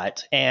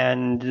lot,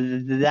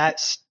 and that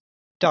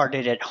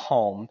started at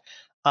home.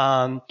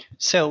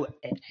 So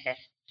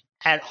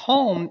at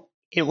home,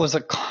 it was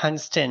a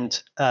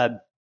constant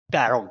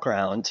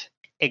battleground,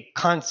 a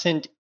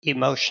constant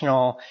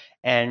emotional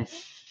and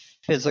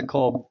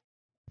physical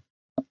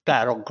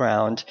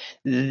battleground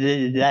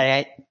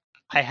that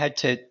I had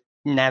to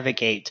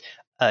navigate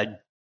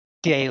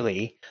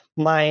daily.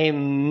 My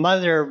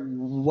mother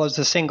was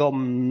a single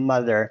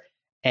mother,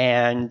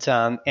 and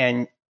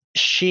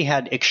she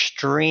had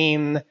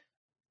extreme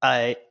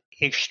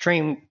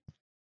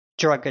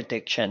drug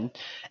addiction.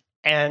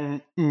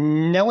 And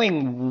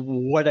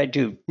knowing what I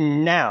do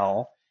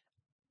now,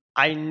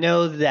 I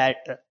know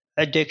that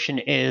addiction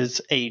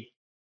is a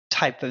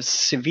type of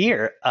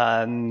severe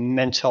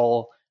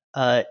mental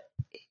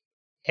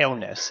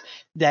illness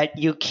that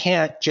you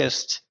can't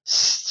just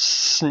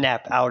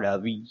snap out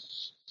of.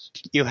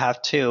 You have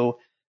to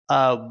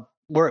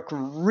work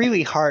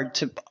really hard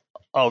to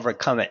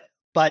overcome it.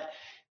 But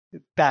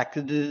back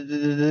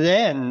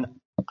then,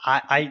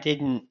 I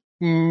didn't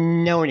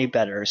know any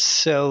better.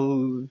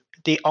 So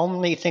the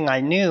only thing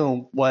I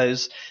knew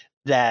was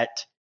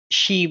that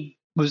she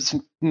was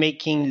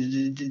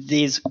making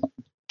these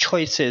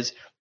choices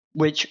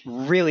which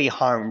really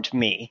harmed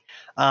me.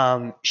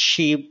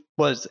 She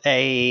was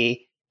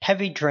a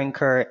heavy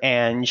drinker,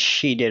 and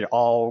she did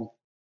all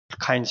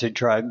kinds of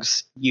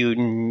drugs. You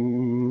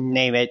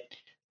name it,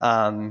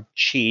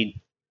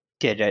 she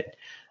did it.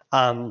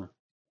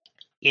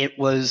 It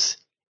was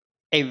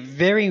a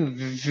very,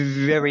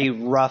 very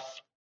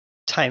rough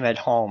time at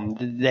home.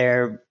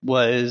 There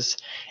was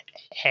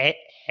a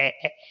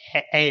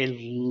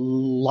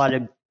lot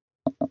of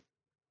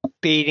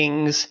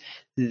beatings.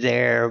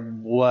 There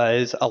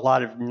was a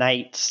lot of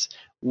nights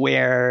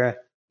where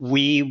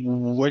we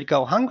would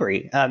go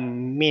hungry,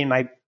 me and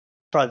my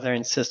brother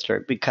and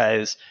sister,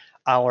 because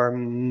our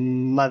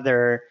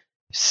mother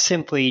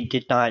simply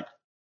did not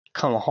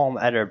come home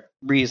at a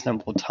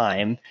reasonable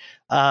time.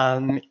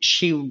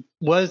 She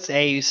was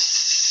a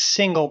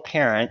single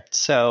parent,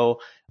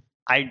 so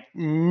I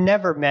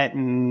never met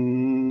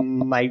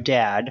my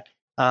dad.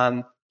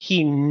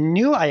 He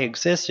knew I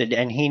existed,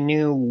 and he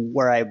knew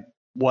where I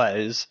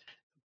was,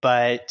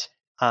 but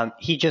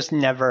he just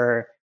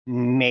never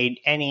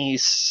made any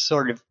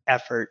sort of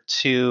effort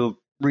to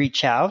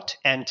reach out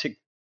and to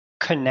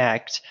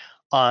connect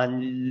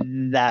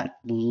on that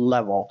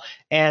level.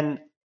 And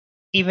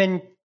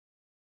even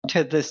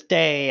to this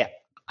day,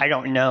 I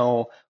don't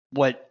know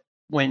what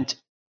went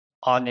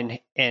on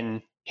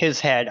in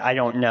his head. I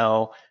don't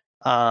know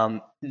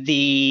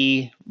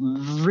the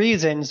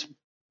reasons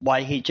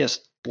why he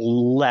just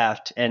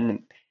left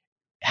and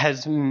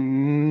has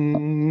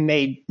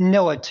made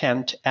no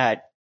attempt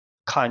at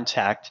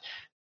contact,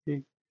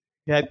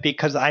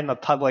 because I'm a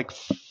public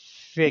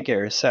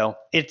figure. So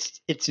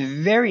it's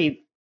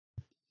very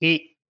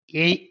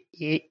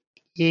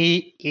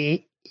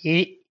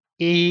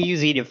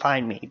easy to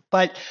find me.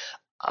 But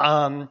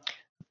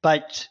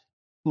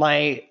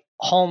my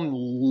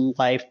home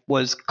life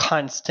was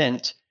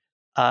constant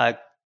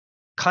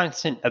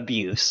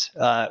abuse,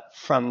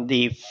 from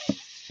the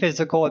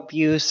physical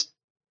abuse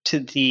to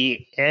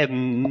the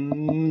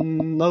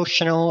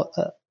emotional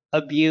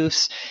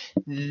abuse.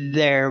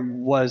 There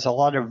was a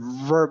lot of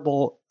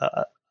verbal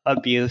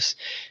abuse.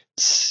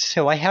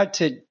 So I had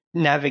to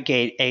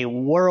navigate a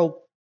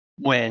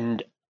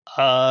whirlwind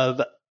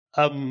of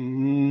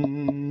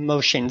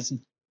emotions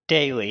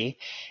daily.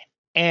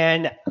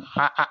 And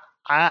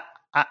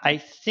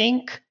I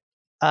think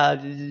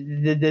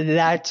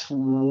that's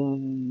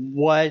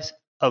what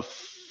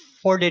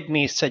afforded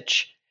me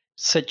such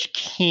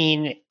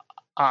keen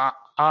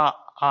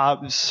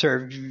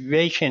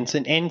observations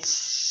and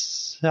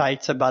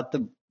insights about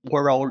the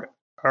world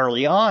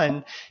early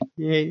on,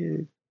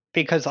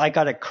 because I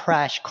got a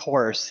crash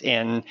course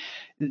in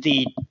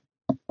the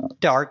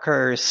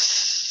darker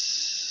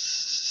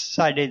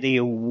side of the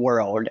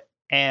world,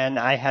 and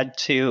I had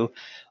to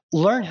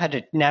learn how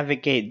to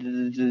navigate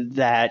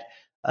that,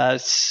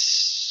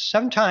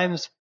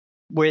 sometimes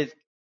with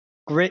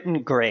grit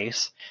and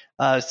grace,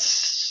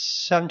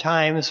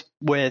 sometimes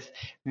with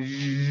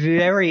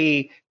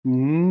very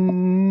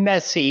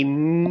messy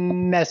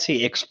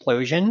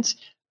explosions,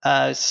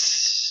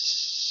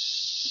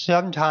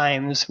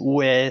 sometimes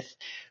with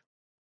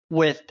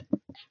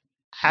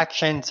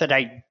actions that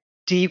I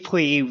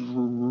deeply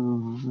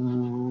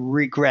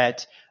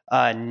regret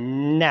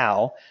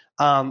now.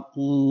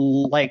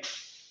 Like,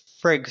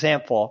 for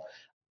example,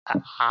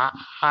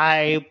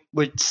 I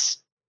would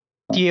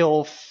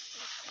steal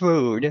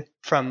food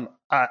from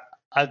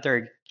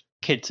other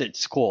kids at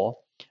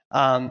school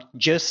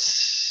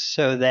just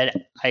so that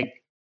I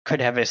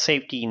could have a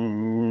safety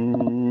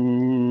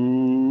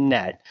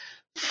net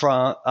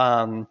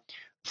from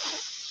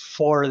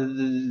for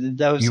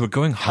those. You were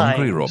going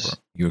hungry, times. Robert.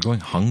 You were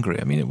going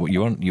hungry. I mean,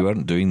 you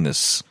weren't doing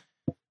this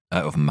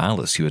out of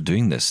malice. You were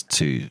doing this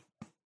to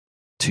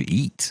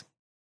eat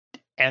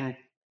and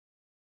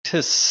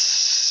to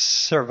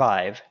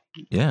survive.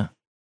 Yeah.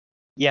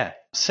 Yeah.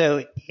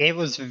 So it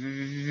was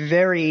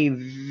very,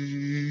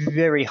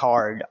 very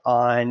hard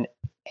on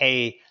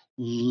a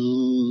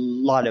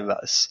lot of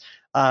us.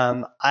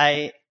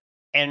 Me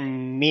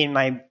and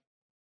my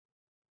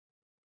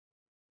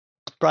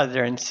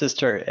brother and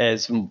sister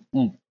as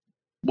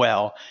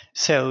well.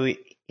 So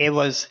it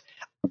was,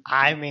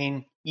 I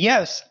mean,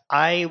 yes,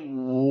 I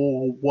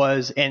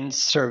was in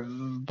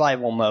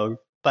survival mode,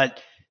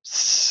 but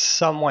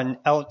someone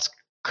else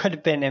could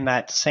have been in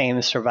that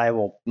same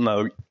survival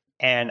mode,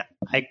 and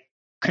I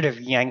could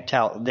have yanked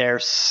out their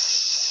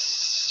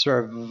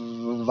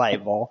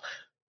survival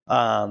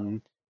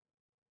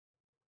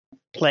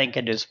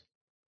blanket as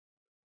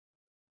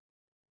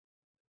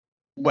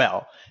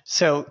well.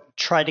 So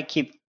try to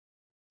keep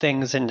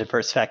things into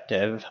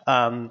perspective.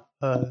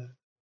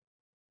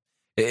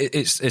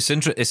 It's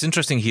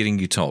interesting hearing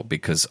you talk,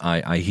 because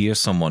I hear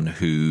someone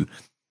who,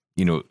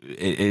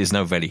 it is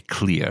now very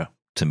clear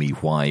to me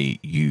why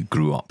you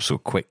grew up so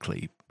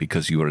quickly,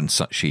 because you were in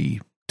such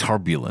a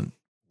turbulent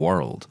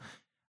world,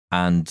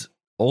 and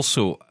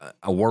also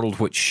a world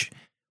which,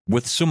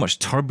 with so much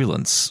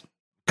turbulence,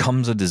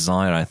 comes a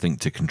desire, I think,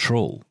 to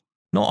control.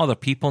 Not other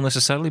people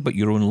necessarily, but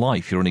your own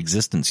life, your own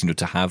existence,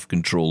 to have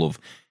control of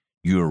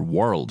your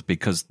world,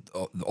 because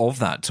of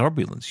that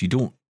turbulence.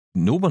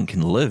 No one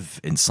can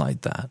live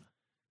inside that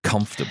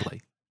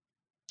comfortably.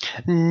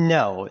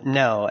 No.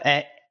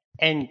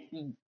 And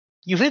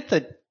you hit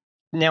the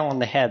nail on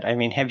the head. I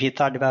mean, have you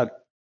thought about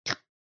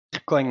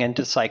going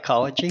into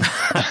psychology?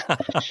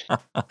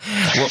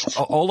 Well,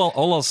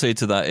 all I'll say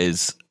to that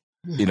is,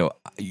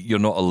 you're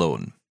not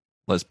alone.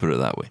 Let's put it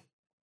that way.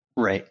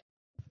 Right.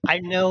 I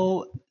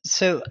know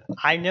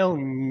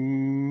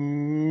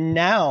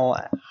now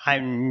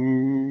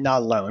I'm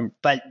not alone,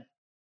 but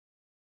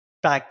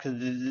back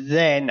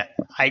then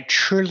I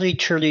truly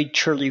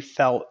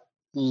felt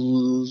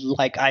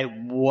like I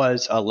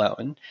was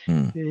alone.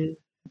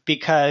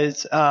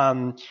 Because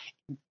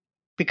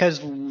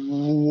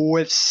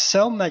with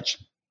so much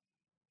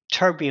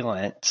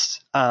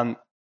turbulence,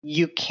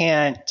 you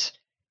can't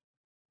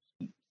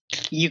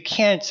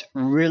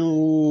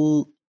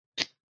really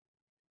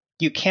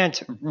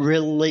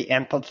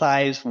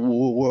empathize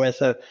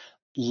with a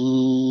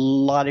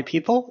lot of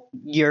people.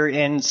 You're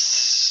in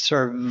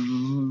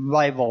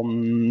survival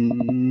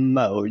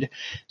mode,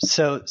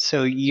 so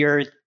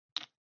you're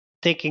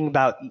thinking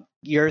about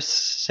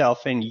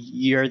yourself, and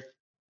you're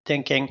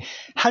thinking,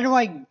 how do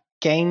I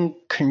gain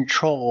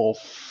control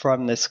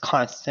from this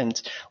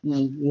constant,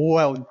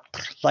 well,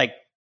 like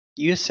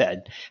you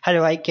said, how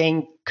do I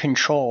gain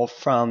control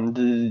from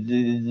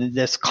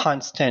this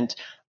constant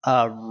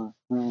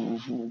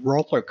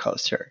roller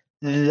coaster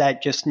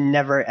that just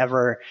never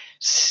ever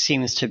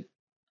seems to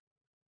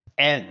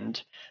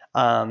end?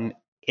 But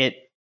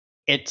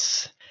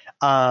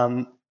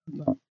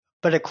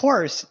of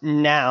course,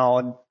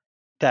 now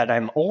that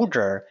I'm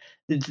older,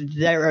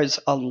 there is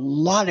a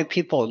lot of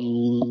people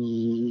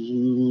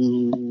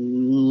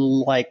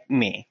like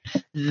me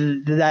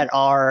that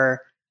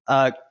are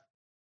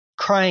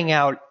crying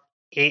out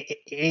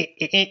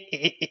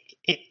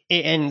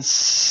in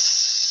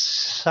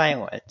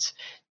silence.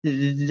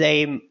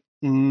 They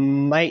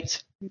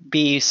might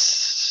be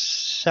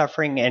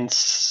suffering in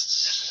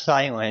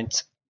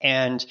silence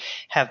and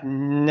have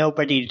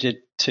nobody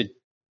to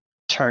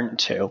turn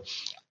to.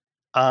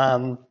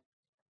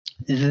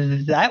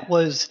 That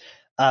was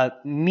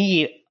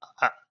me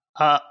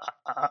up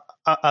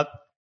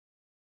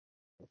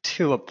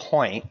to a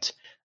point,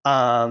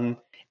 until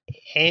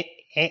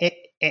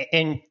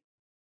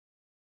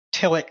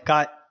it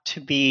got to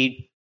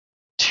be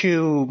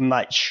too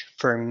much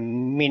for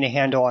me to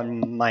handle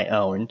on my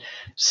own.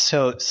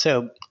 So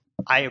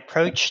I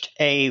approached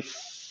a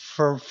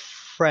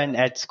friend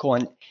at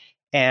school,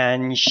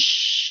 and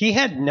she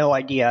had no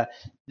idea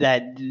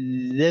that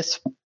this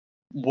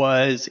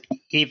was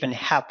even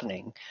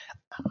happening.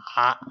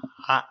 I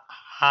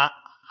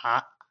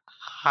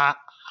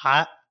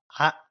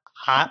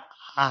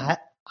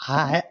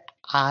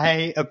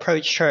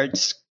approached her at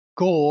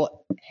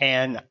school,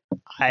 and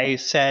I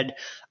said,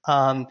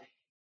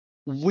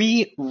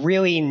 we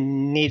really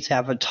need to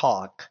have a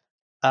talk.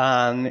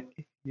 um,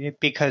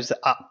 because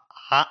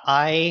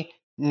I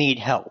need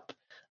help.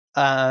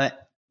 Uh,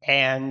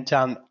 and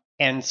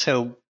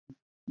so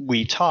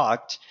we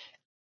talked,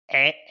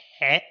 and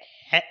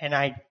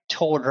I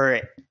told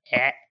her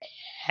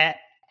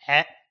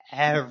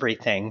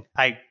everything.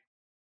 I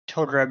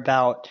told her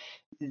about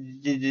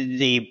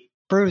the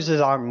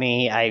bruises on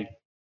me. I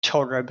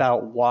told her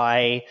about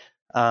why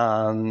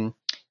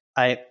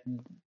I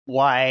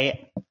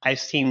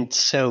seemed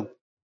so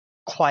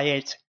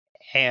quiet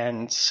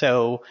and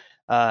so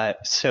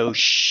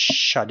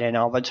shut in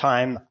all the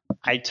time.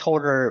 I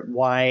told her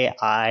why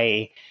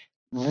I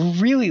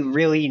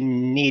really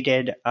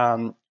needed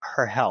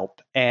her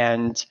help,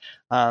 and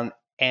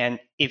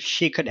if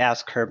she could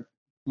ask her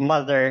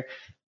mother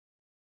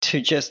to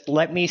just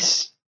let me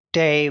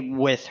stay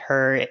with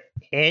her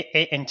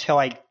until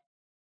I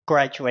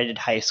graduated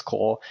high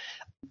school.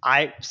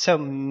 So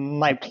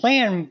my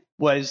plan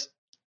was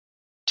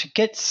to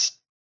get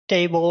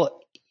stable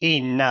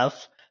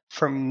enough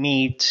for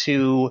me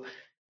to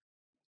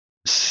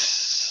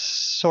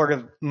sort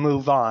of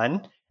move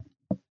on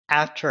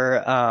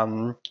after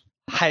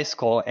high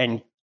school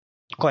and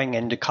going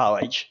into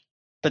college.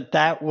 But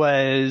that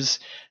was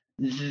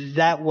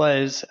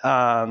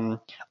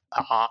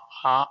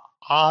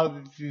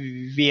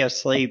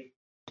obviously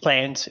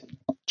plans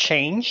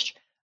changed,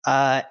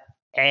 and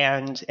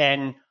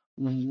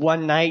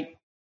one night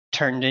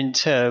turned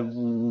into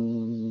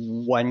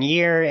 1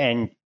 year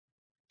and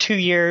 2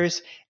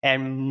 years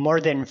and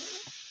more than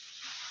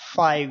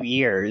 5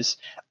 years.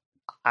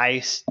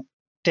 I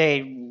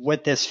stayed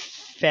with this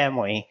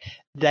family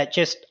that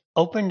just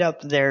opened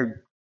up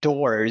their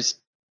doors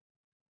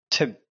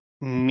to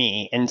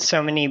me in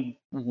so many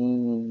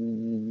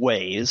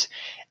ways,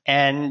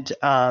 and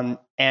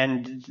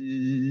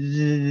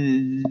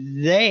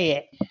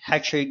they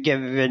actually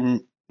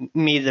given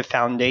me the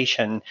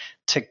foundation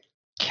to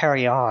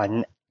carry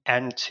on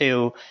and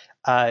to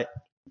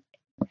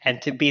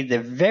be the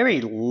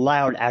very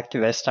loud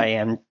activist I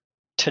am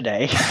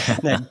today.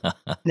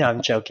 No,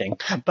 I'm joking.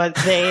 But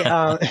they,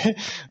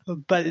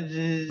 but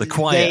the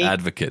quiet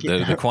advocate,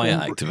 the quiet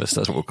activist.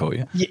 That's what we'll call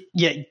you.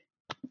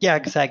 Yeah,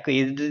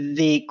 exactly.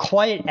 The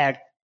quiet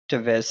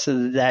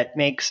activist that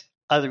makes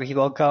other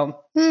people go,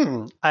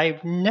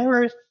 I've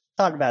never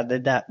thought about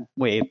it that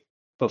way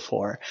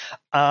before.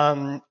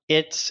 So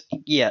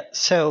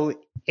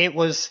it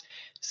was.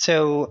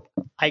 So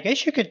I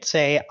guess you could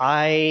say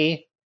I'm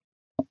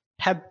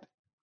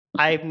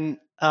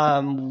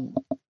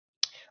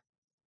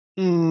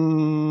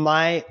one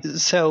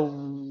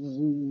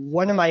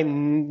of my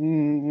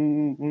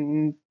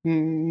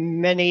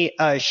many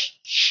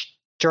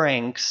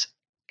strengths,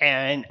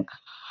 and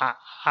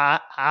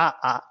I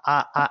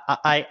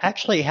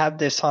actually have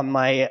this on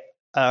my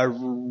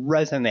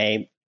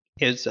resume,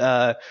 is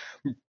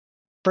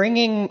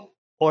bringing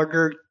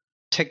order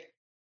to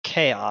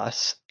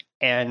chaos,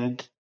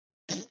 and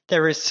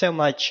there is so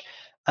much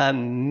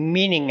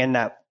meaning in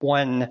that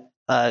one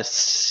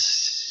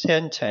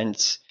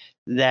sentence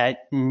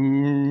that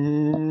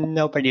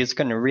nobody is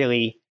going to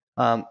really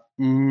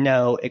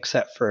know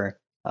except for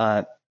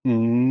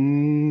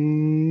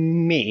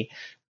me.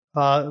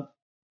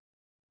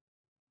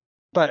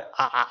 But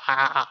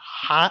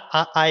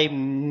I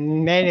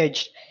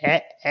managed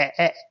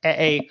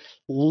a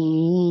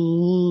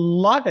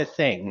lot of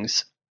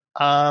things.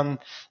 Lot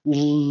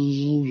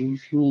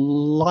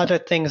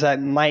of things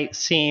that might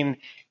seem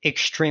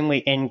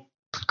extremely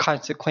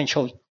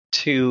inconsequential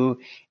to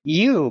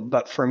you,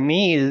 but for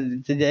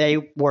me, they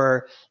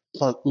were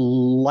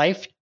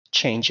life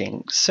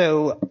changing.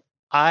 So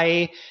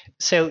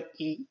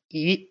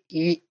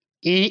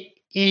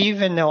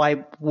even though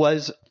I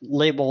was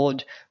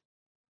labeled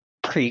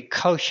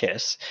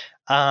precocious,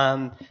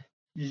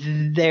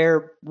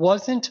 there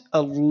wasn't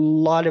a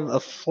lot of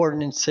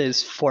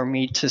affordances for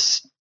me to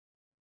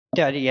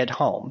study at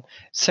home.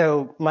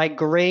 So my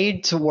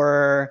grades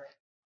were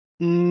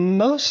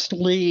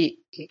mostly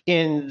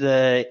in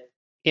the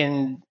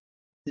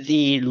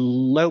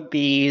low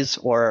B's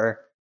or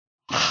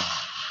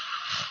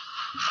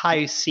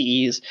high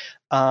C's.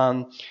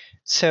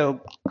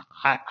 So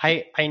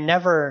I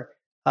never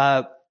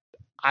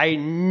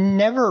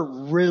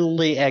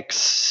really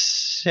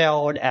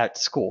excelled at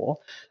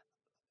school,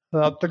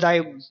 but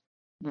I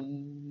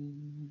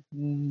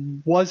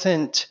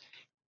wasn't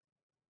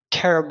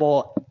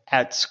terrible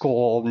at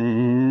school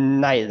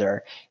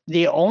neither.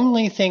 The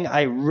only thing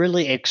I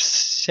really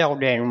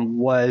excelled in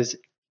was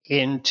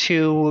in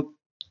two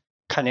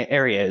kind of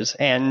areas,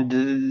 and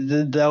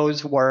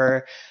those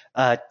were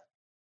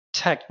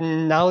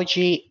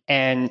technology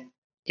and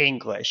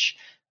English.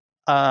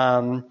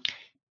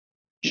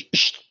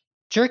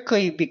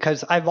 Strictly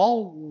because I've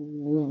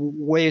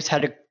always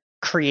had a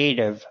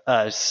creative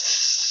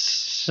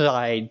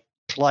side.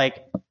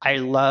 Like, I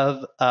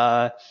love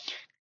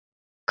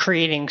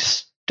creating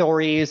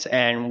stories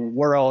and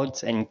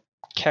worlds and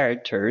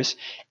characters.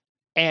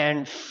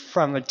 And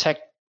from a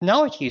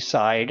technology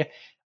side,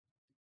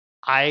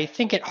 I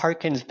think it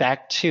harkens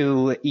back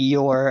to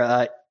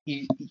your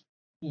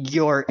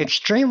your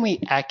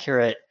extremely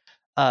accurate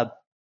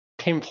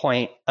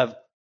pinpoint of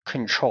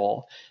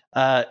control.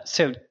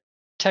 So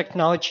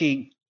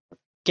technology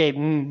gave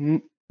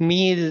me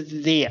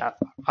the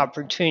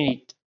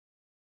opportunity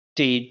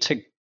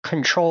to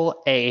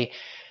control a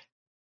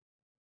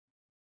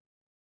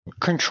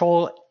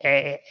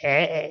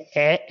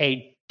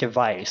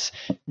device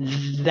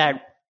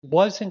that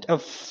wasn't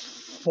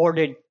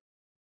afforded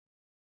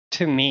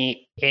to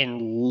me in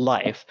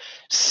life.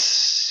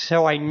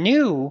 So I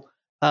knew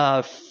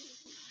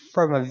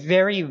from a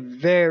very,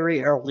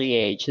 very early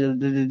age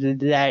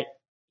that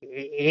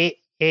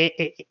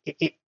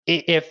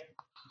if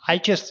I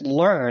just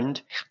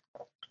learned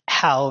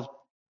how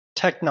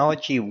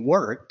technology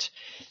worked,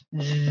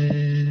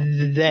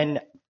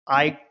 then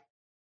I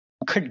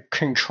could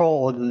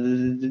control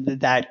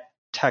that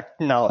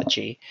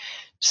technology.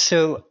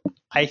 So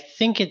I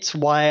think it's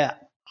why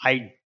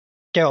I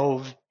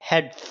dove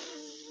head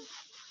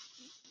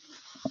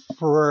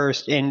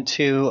first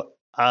into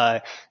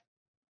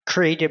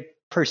creative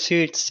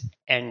pursuits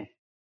and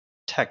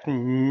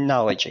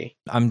technology.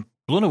 I'm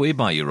blown away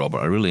by you, Robert.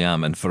 I really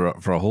am, and for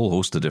a whole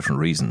host of different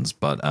reasons.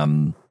 But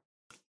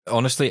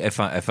honestly, if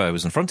I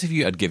was in front of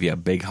you, I'd give you a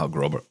big hug,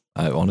 Robert.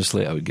 I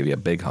would give you a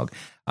big hug.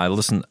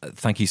 Listen,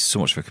 thank you so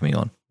much for coming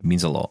on. It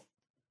means a lot.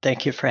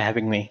 Thank you for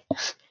having me.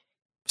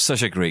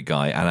 Such a great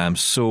guy, and I'm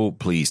so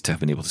pleased to have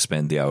been able to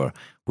spend the hour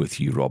with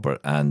you, Robert,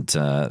 and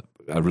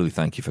I really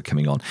thank you for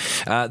coming on.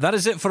 That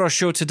is it for our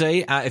show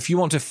today. If you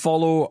want to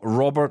follow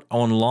Robert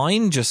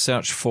online, just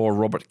search for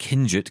Robert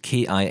Kingett,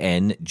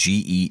 Kingett.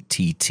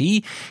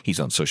 He's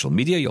on social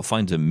media. You'll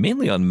find him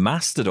mainly on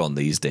Mastodon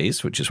these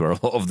days, which is where a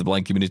lot of the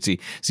blind community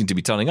seem to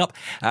be turning up.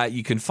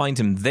 You can find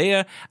him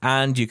there,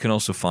 and you can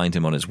also find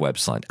him on his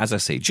website. As I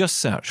say, just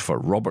search for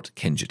Robert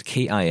Kingett,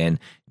 Kingett.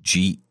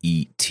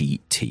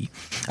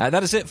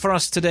 That is it for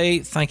us today.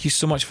 Thank you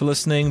so much for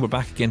listening. We're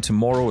back again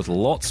tomorrow with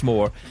lots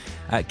more.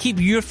 Keep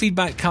your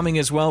feedback coming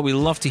as well. We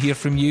love to hear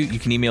from you. You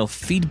can email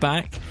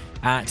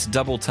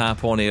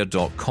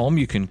feedback@doubletaponair.com.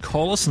 You can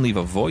call us and leave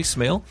a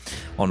voicemail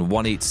on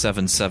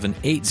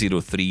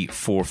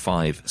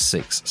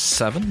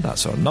 1-877-803-4567.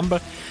 That's our number.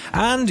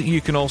 And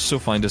you can also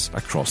find us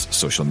across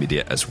social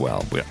media as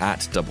well. We're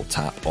at Double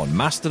Tap on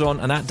Mastodon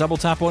and at Double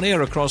Tap on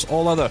Air across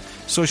all other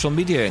social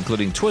media,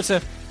 including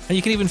Twitter. And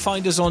you can even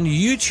find us on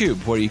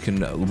YouTube, where you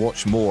can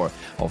watch more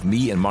of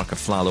me and Mark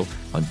Aflalo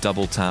on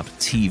Double Tap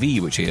TV,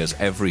 which airs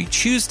every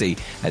Tuesday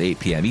at 8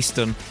 p.m.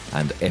 Eastern,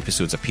 and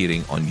episodes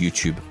appearing on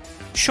YouTube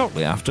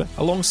shortly after,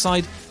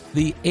 alongside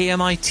the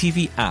AMI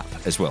TV app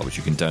as well, which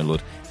you can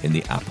download in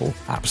the Apple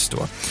App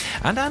Store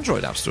and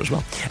Android App Store as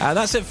well.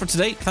 That's it for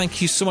today.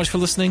 Thank you so much for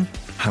listening.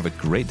 Have a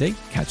great day.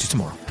 Catch you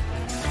tomorrow.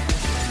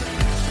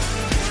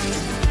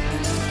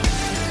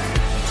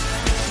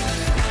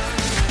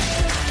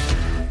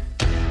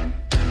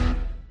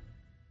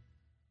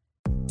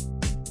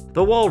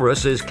 The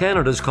Walrus is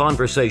Canada's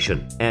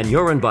conversation, and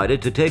you're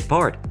invited to take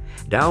part.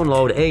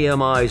 Download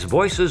AMI's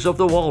Voices of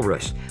the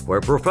Walrus,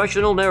 where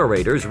professional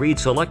narrators read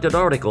selected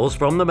articles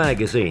from the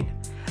magazine.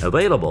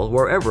 Available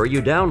wherever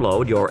you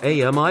download your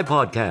AMI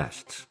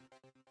podcasts.